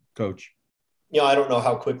back coach? I don't know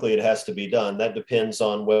how quickly it has to be done. That depends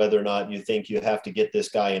on whether or not you think you have to get this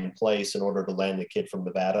guy in place in order to land the kid from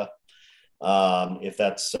Nevada. If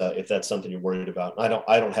that's something you're worried about, I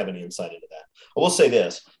don't have any insight into that. I will say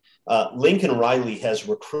this: Lincoln Riley has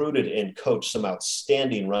recruited and coached some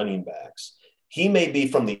outstanding running backs. He may be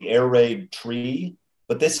from the air raid tree,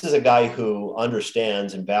 but this is a guy who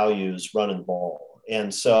understands and values running the ball.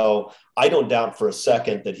 And so I don't doubt for a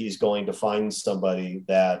second that he's going to find somebody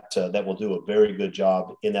that will do a very good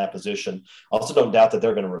job in that position. I also don't doubt that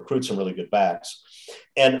they're going to recruit some really good backs.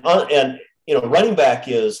 And running back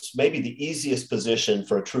is maybe the easiest position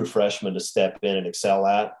for a true freshman to step in and excel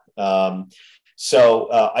at.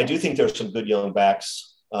 So I do think there's some good young backs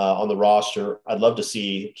on the roster. I'd love to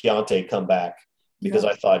see Keontae come back because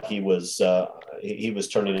I thought he was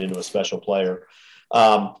turning into a special player.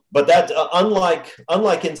 But that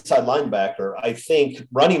unlike inside linebacker, I think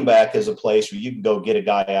running back is a place where you can go get a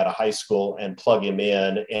guy out of high school and plug him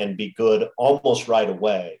in and be good almost right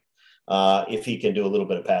away if he can do a little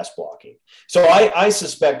bit of pass blocking. So I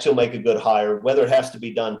suspect he'll make a good hire. Whether it has to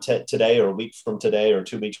be done today or a week from today or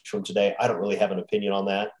 2 weeks from today, I don't really have an opinion on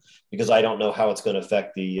that because I don't know how it's going to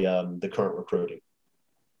affect the current recruiting.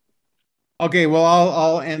 Okay, well,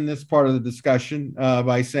 I'll end this part of the discussion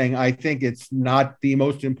by saying I think it's not the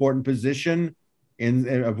most important position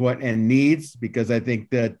and needs, because I think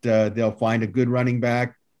that they'll find a good running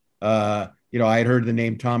back. I had heard the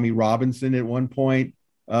name Tommy Robinson at one point,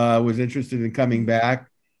 was interested in coming back.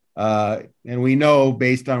 And we know,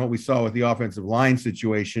 based on what we saw with the offensive line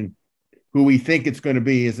situation, who we think it's going to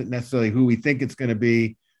be isn't necessarily who we think it's going to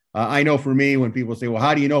be. I know for me, when people say, well,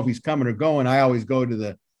 how do you know if he's coming or going? I always go to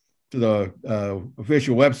the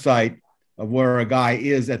official website of where a guy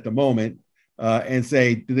is at the moment and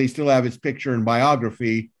say, do they still have his picture and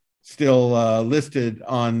biography still listed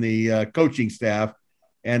on the coaching staff?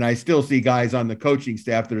 And I still see guys on the coaching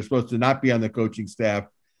staff that are supposed to not be on the coaching staff.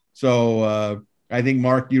 So I think,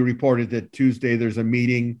 Mark, you reported that Tuesday there's a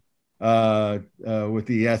meeting with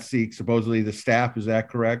the SC, supposedly the staff. Is that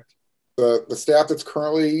correct? The staff that's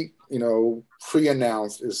currently,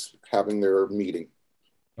 pre-announced is having their meeting.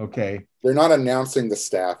 Okay. They're not announcing the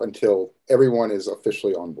staff until everyone is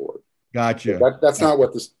officially on board. Gotcha. That's not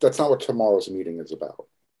what tomorrow's meeting is about.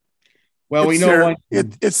 Well, we know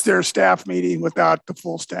it's their staff meeting without the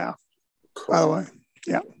full staff. Correct. By the way.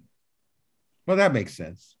 Yeah. Well, that makes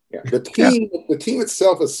sense. Yeah. The team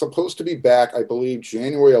itself is supposed to be back, I believe,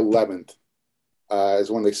 January 11th is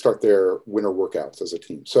when they start their winter workouts as a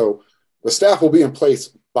team. So the staff will be in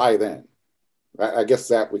place by then. I guess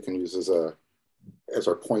that we can use as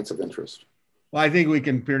our points of interest. Well, I think we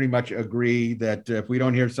can pretty much agree that if we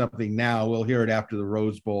don't hear something now, we'll hear it after the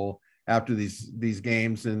Rose Bowl, after these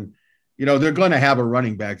games. And, they're going to have a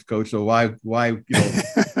running backs coach. So why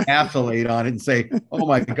vacillate on it and say, oh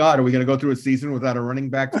my God, are we going to go through a season without a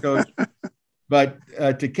running backs coach? But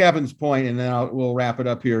to Kevin's point, and then we'll wrap it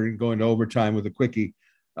up here and go into overtime with a quickie.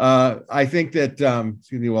 I think that,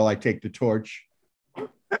 excuse me while I take the torch.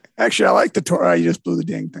 Actually, I like the torch. You just blew the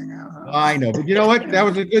dang thing out. I know, but you know what? That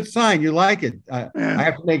was a good sign. You like it. Yeah. I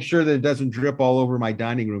have to make sure that it doesn't drip all over my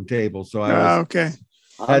dining room table. So okay.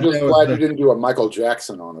 I'm just glad you didn't do a Michael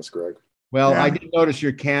Jackson on us, Greg. Well, I did notice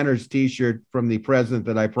your Canner's T-shirt from the present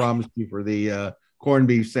that I promised you for the corned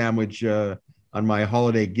beef sandwich on my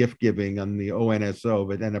holiday gift giving on the ONSO,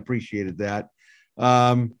 but then appreciated that.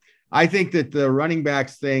 I think that the running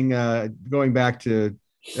backs thing, going back to,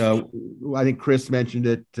 I think Chris mentioned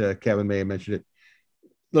it, Kevin may have mentioned it.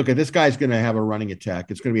 Look, this guy's going to have a running attack.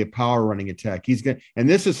 It's going to be a power running attack. And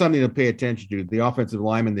this is something to pay attention to. The offensive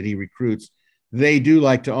linemen that he recruits, they do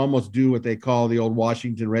like to almost do what they call the old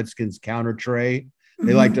Washington Redskins counter tray.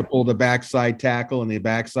 They like to pull the backside tackle and the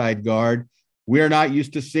backside guard. We're not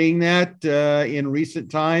used to seeing that in recent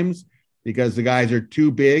times because the guys are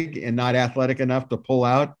too big and not athletic enough to pull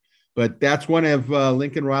out. But that's one of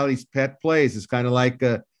Lincoln Riley's pet plays. It's kind of like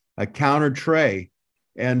a counter tray.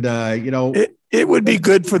 And, it would be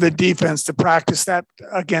good for the defense to practice that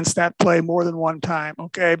against that play more than one time.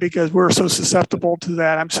 Okay. Because we're so susceptible to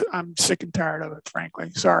that. I'm sick and tired of it,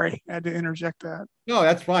 frankly. Sorry. I had to interject that. No,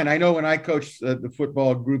 that's fine. I know when I coached the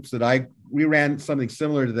football groups we ran something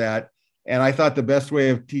similar to that. And I thought the best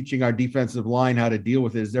way of teaching our defensive line how to deal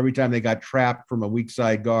with it is every time they got trapped from a weak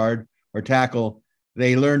side guard or tackle,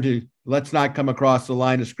 they learned to let's not come across the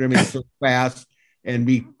line of scrimmage so fast and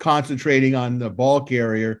be concentrating on the ball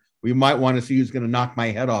carrier. We might want to see who's going to knock my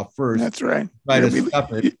head off first. That's right.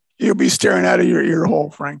 You'll be staring out of your ear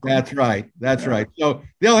hole, frankly. That's right. That's right. So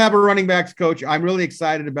they'll have a running backs coach. I'm really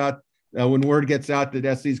excited about when word gets out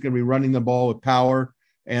that SC is going to be running the ball with power.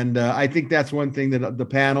 And I think that's one thing that the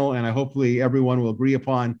panel and hopefully everyone will agree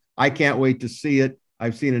upon. I can't wait to see it.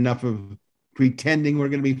 I've seen enough of pretending we're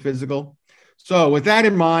going to be physical. So with that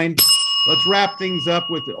in mind, let's wrap things up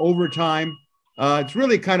with the overtime. It's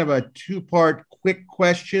really kind of a two-part quick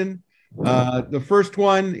question. The first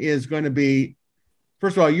one is going to be,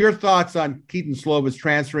 first of all, your thoughts on Keaton Slovis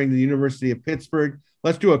transferring to the University of Pittsburgh.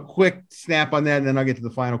 Let's do a quick snap on that, and then I'll get to the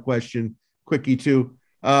final question, quickie too.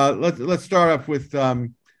 Let's start off with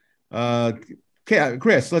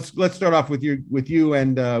Chris. Let's start off with you,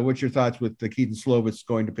 and what's your thoughts with Keaton Slovis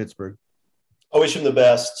going to Pittsburgh? I wish him the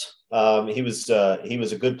best. He was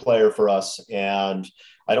a good player for us, and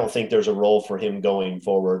I don't think there's a role for him going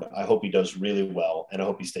forward. I hope he does really well, and I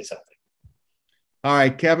hope he stays healthy. All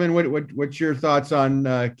right, Kevin, what's your thoughts on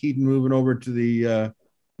Keaton moving over to the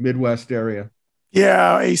Midwest area?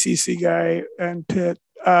 Yeah, ACC guy and Pitt.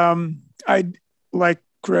 I like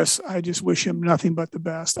Chris. I just wish him nothing but the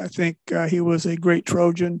best. I think he was a great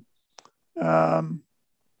Trojan.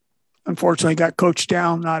 Unfortunately, got coached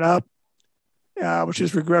down, not up, which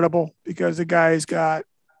is regrettable because the guy's got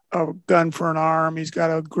a gun for an arm. He's got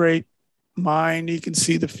a great mind. He can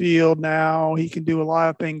see the field now. He can do a lot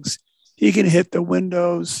of things. He can hit the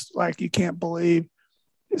windows like you can't believe.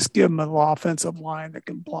 Just give him an offensive line that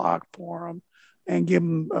can block for him and give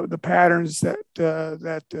him the patterns that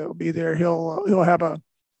will be there. He'll have a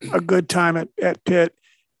good time at Pitt.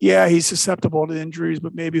 Yeah, he's susceptible to injuries,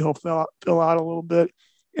 but maybe he'll fill out a little bit.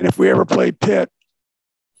 And if we ever play Pitt,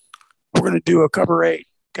 we're going to do a cover 8.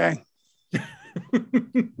 Okay.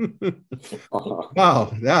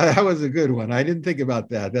 Wow, that was a good one. I didn't think about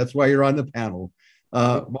that. That's why you're on the panel.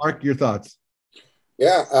 Mark, your thoughts?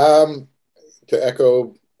 Yeah, to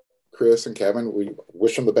echo Chris and Kevin, we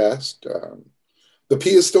wish them the best. The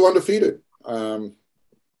P is still undefeated.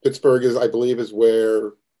 Pittsburgh I believe, is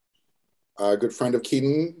where a good friend of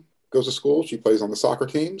Keaton goes to school. She plays on the soccer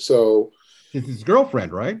team. So it's his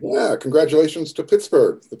girlfriend, right? Yeah, congratulations to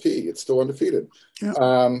Pittsburgh, the P. It's still undefeated.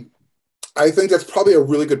 Yeah. I think that's probably a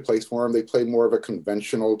really good place for him. They play more of a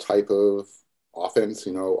conventional type of offense,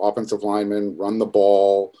 offensive linemen, run the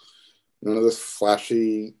ball, none of this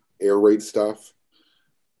flashy air raid stuff.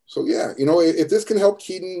 So, yeah, if this can help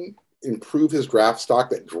Keaton improve his draft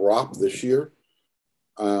stock that dropped this year,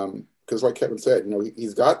 because like Kevin said,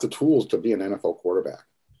 he's got the tools to be an NFL quarterback.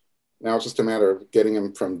 Now it's just a matter of getting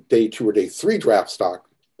him from day 2 or day 3 draft stock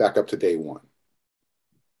back up to day 1.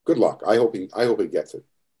 Good luck. I hope he gets it.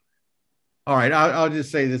 All right, I'll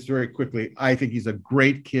just say this very quickly. I think he's a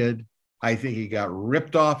great kid. I think he got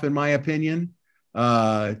ripped off, in my opinion,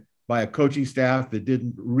 by a coaching staff that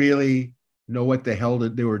didn't really know what the hell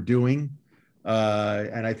that they were doing.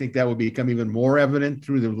 And I think that will become even more evident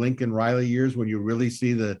through the Lincoln Riley years when you really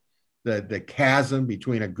see the chasm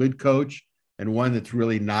between a good coach and one that's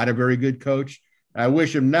really not a very good coach. I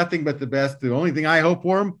wish him nothing but the best. The only thing I hope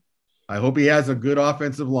for him, I hope he has a good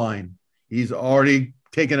offensive line. He's already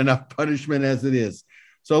taken enough punishment as it is.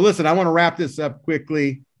 So listen, I want to wrap this up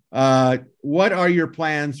quickly. What are your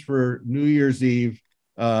plans for New Year's Eve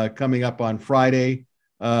coming up on Friday?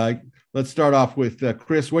 Let's start off with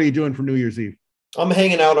Chris. What are you doing for New Year's Eve? I'm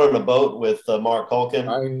hanging out on a boat with Mark Culkin.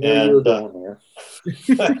 I knew you were going there.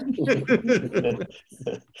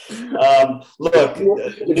 Look,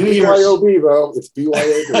 New Year's BYOB though. It's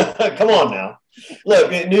BYOB. Come on now.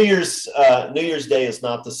 Look, New Year's Day is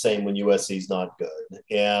not the same when USC's not good,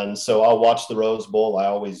 and so I'll watch the Rose Bowl. I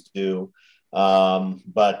always do,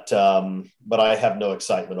 but I have no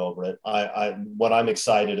excitement over it. What I'm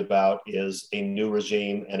excited about is a new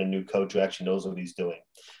regime and a new coach who actually knows what he's doing.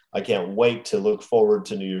 I can't wait to look forward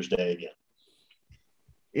to New Year's Day again.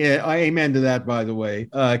 Yeah, I amen to that, by the way.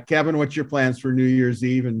 Kevin, what's your plans for New Year's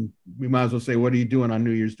Eve? And we might as well say, what are you doing on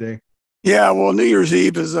New Year's Day? Yeah, well, New Year's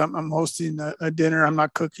Eve is I'm hosting a dinner. I'm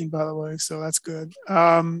not cooking, by the way, so that's good.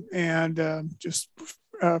 Just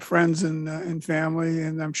friends and family,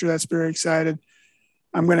 and I'm sure that's very excited.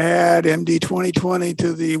 I'm going to add MD 2020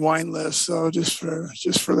 to the wine list. So just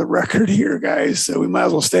for the record here, guys, so we might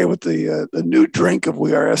as well stay with the new drink of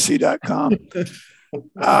wearesc.com.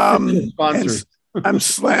 Sponsors. I'm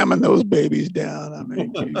slamming those babies down. I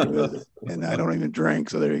mean, and I don't even drink.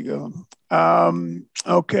 So there you go.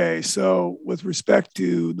 Okay. So with respect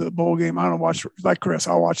to the bowl game, I don't watch, like Chris,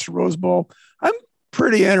 I'll watch the Rose Bowl. I'm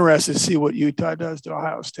pretty interested to see what Utah does to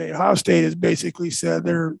Ohio State. Ohio State has basically said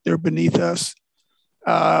they're beneath us.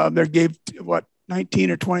 They gave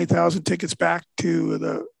 19 or 20,000 tickets back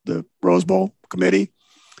to the Rose Bowl committee,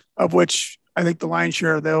 of which I think the lion's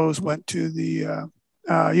share of those went to the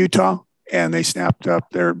Utah, and they snapped up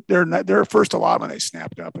their first allotment. They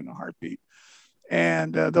snapped up in a heartbeat,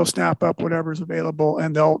 and they'll snap up whatever's available,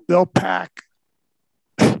 and they'll pack.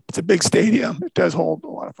 It's a big stadium. It does hold a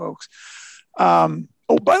lot of folks.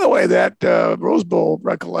 Oh, by the way, that Rose Bowl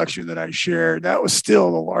recollection that I shared, that was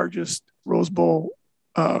still the largest Rose Bowl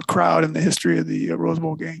crowd in the history of the Rose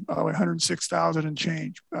Bowl game. By the way, 106,000 and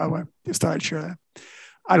change. By the way, just thought I'd share that.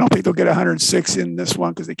 I don't think they'll get 106 in this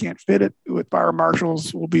one because they can't fit it. With fire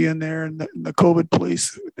marshals will be in there, and the COVID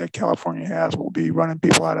police that California has will be running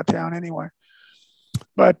people out of town anyway.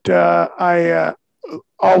 But I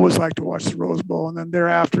always like to watch the Rose Bowl, and then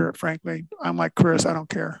thereafter, frankly, I'm like Chris. I don't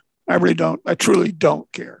care. I really don't. I truly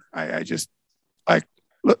don't care. I just like.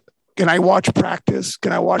 Look, can I watch practice?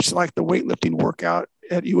 Can I watch like the weightlifting workout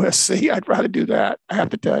at USC? I'd rather do that. I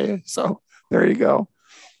have to tell you. So there you go.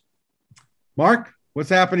 Mark, what's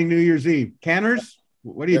happening New Year's Eve? Canners?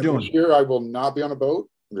 What are you doing? Here, I will not be on a boat.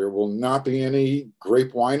 There will not be any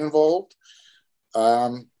grape wine involved.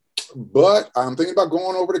 But I'm thinking about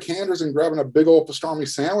going over to Canders and grabbing a big old pastrami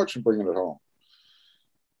sandwich and bringing it home.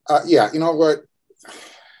 Yeah, you know what?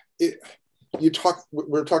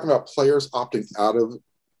 We're talking about players opting out of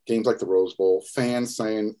games like the Rose Bowl, fans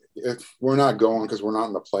saying, if we're not going because we're not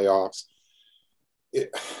in the playoffs.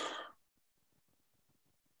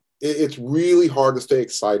 It's really hard to stay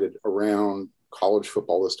excited around college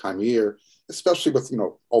football this time of year, especially with,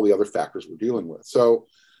 all the other factors we're dealing with. So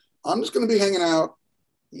I'm just going to be hanging out,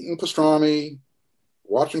 eating pastrami,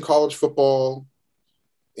 watching college football,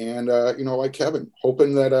 and, like Kevin,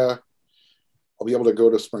 hoping that I'll be able to go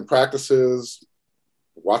to spring practices,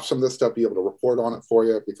 watch some of this stuff, be able to report on it for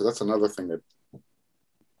you, because that's another thing that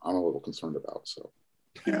I'm a little concerned about. So,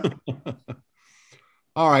 yeah.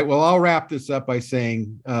 All right. Well, I'll wrap this up by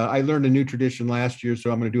saying I learned a new tradition last year,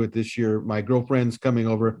 so I'm going to do it this year. My girlfriend's coming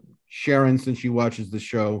over, Sharon, since she watches the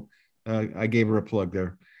show. I gave her a plug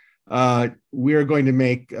there. We're going to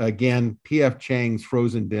make, again, P.F. Chang's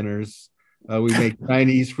frozen dinners. We make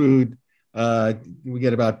Chinese food. We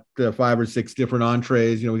get about 5 or 6 different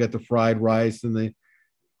entrees. We got the fried rice and the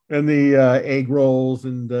egg rolls,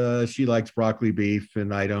 and she likes broccoli beef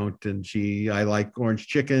and I don't. And I like orange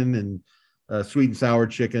chicken and sweet and sour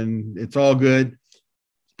chicken. It's all good.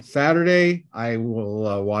 Saturday, I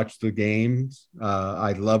will watch the games.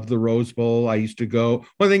 I love the Rose Bowl. I used to go. One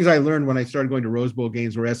of the things I learned when I started going to Rose Bowl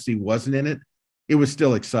games where SC wasn't in it, it was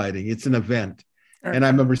still exciting. It's an event. And I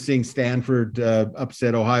remember seeing Stanford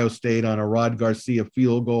upset Ohio State on a Rod Garcia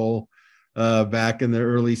field goal back in the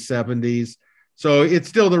early 70s. So it's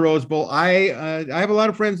still the Rose Bowl. I have a lot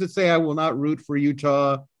of friends that say I will not root for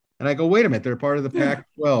Utah. And I go, wait a minute, they're part of the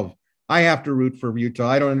Pac-12. I have to root for Utah.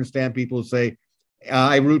 I don't understand people who say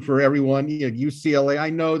I root for everyone. UCLA.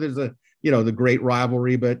 I know there's the great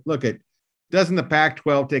rivalry, but look, doesn't the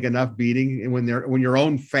Pac-12 take enough beating? And when your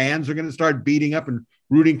own fans are going to start beating up and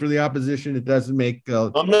rooting for the opposition, it doesn't make.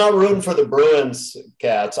 I'm not rooting for the Bruins,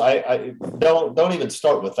 Cats. I don't even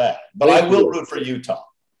start with that. But I will root for Utah.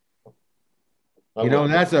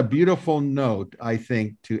 That's a beautiful note, I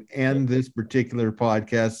think, to end this particular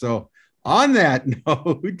podcast. So, on that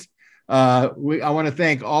note, I want to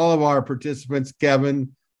thank all of our participants,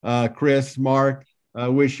 Kevin, Chris, Mark.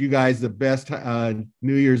 Wish you guys the best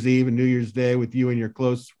New Year's Eve and New Year's Day with you and your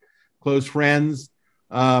close friends.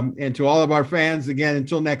 And to all of our fans, again,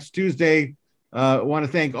 until next Tuesday, I want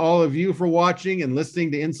to thank all of you for watching and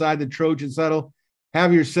listening to Inside the Trojan Huddle.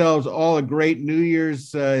 Have yourselves all a great New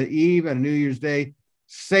Year's Eve and New Year's Day.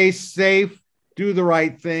 Stay safe, do the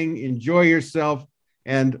right thing, enjoy yourself,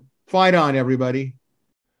 and fight on, everybody.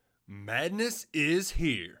 Madness is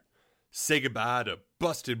here. Say goodbye to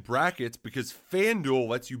busted brackets because FanDuel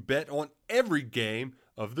lets you bet on every game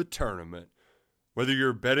of the tournament. Whether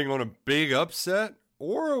you're betting on a big upset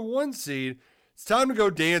or a one seed, it's time to go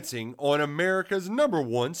dancing on America's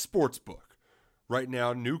 #1 sportsbook. Right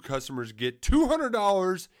now, new customers get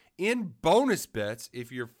 $200 in bonus bets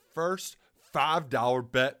if your first $5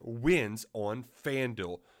 bet wins on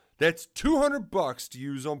FanDuel. That's $200 to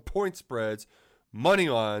use on point spreads, money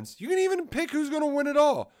lines. You can even pick who's going to win it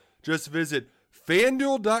all. Just visit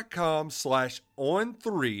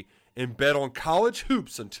FanDuel.com/on3 and bet on college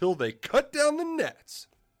hoops until they cut down the nets.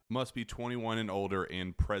 Must be 21 and older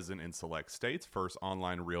and present in select states. First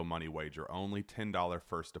online real money wager only. $10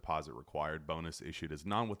 first deposit required. Bonus issued as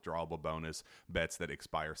non-withdrawable bonus. Bets that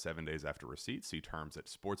expire 7 days after receipt. See terms at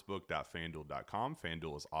sportsbook.fanduel.com.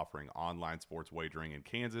 FanDuel is offering online sports wagering in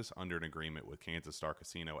Kansas under an agreement with Kansas Star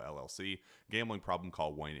Casino LLC. Gambling problem?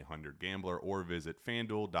 Call 1-800-GAMBLER or visit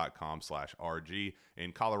fanduel.com/RG.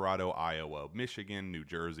 In Colorado, Iowa, Michigan, New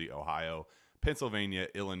Jersey, Ohio, Pennsylvania,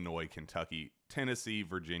 Illinois, Kentucky, Tennessee,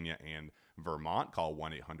 Virginia, and Vermont. Call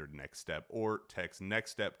 1-800-NEXT-STEP or text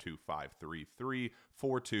NEXT STEP to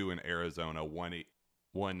 53342. In Arizona,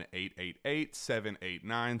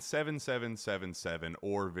 1-888-789-7777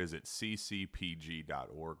 or visit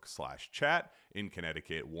ccpg.org/chat. In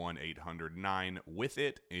Connecticut,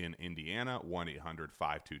 1-800-9-WITH-IT. In Indiana,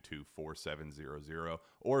 1-800-522-4700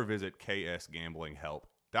 or visit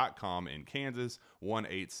ksgamblinghelp.com. In Kansas,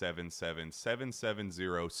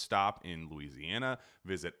 1-877-770-STOP. In Louisiana,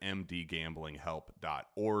 visit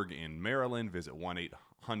mdgamblinghelp.org. In Maryland, visit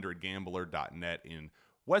 1-800-gambler.net. In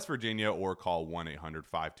West Virginia, or call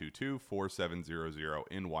 1-800-522-4700.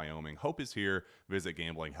 In Wyoming, Hope is here. Visit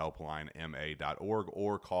gamblinghelplinema.org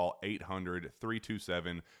or call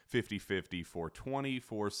 800-327-5050 for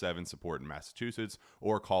 24/7 support in Massachusetts,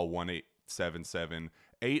 or call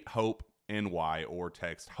 1-877-8-HOPE NY or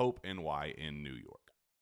text HOPE NY in New York.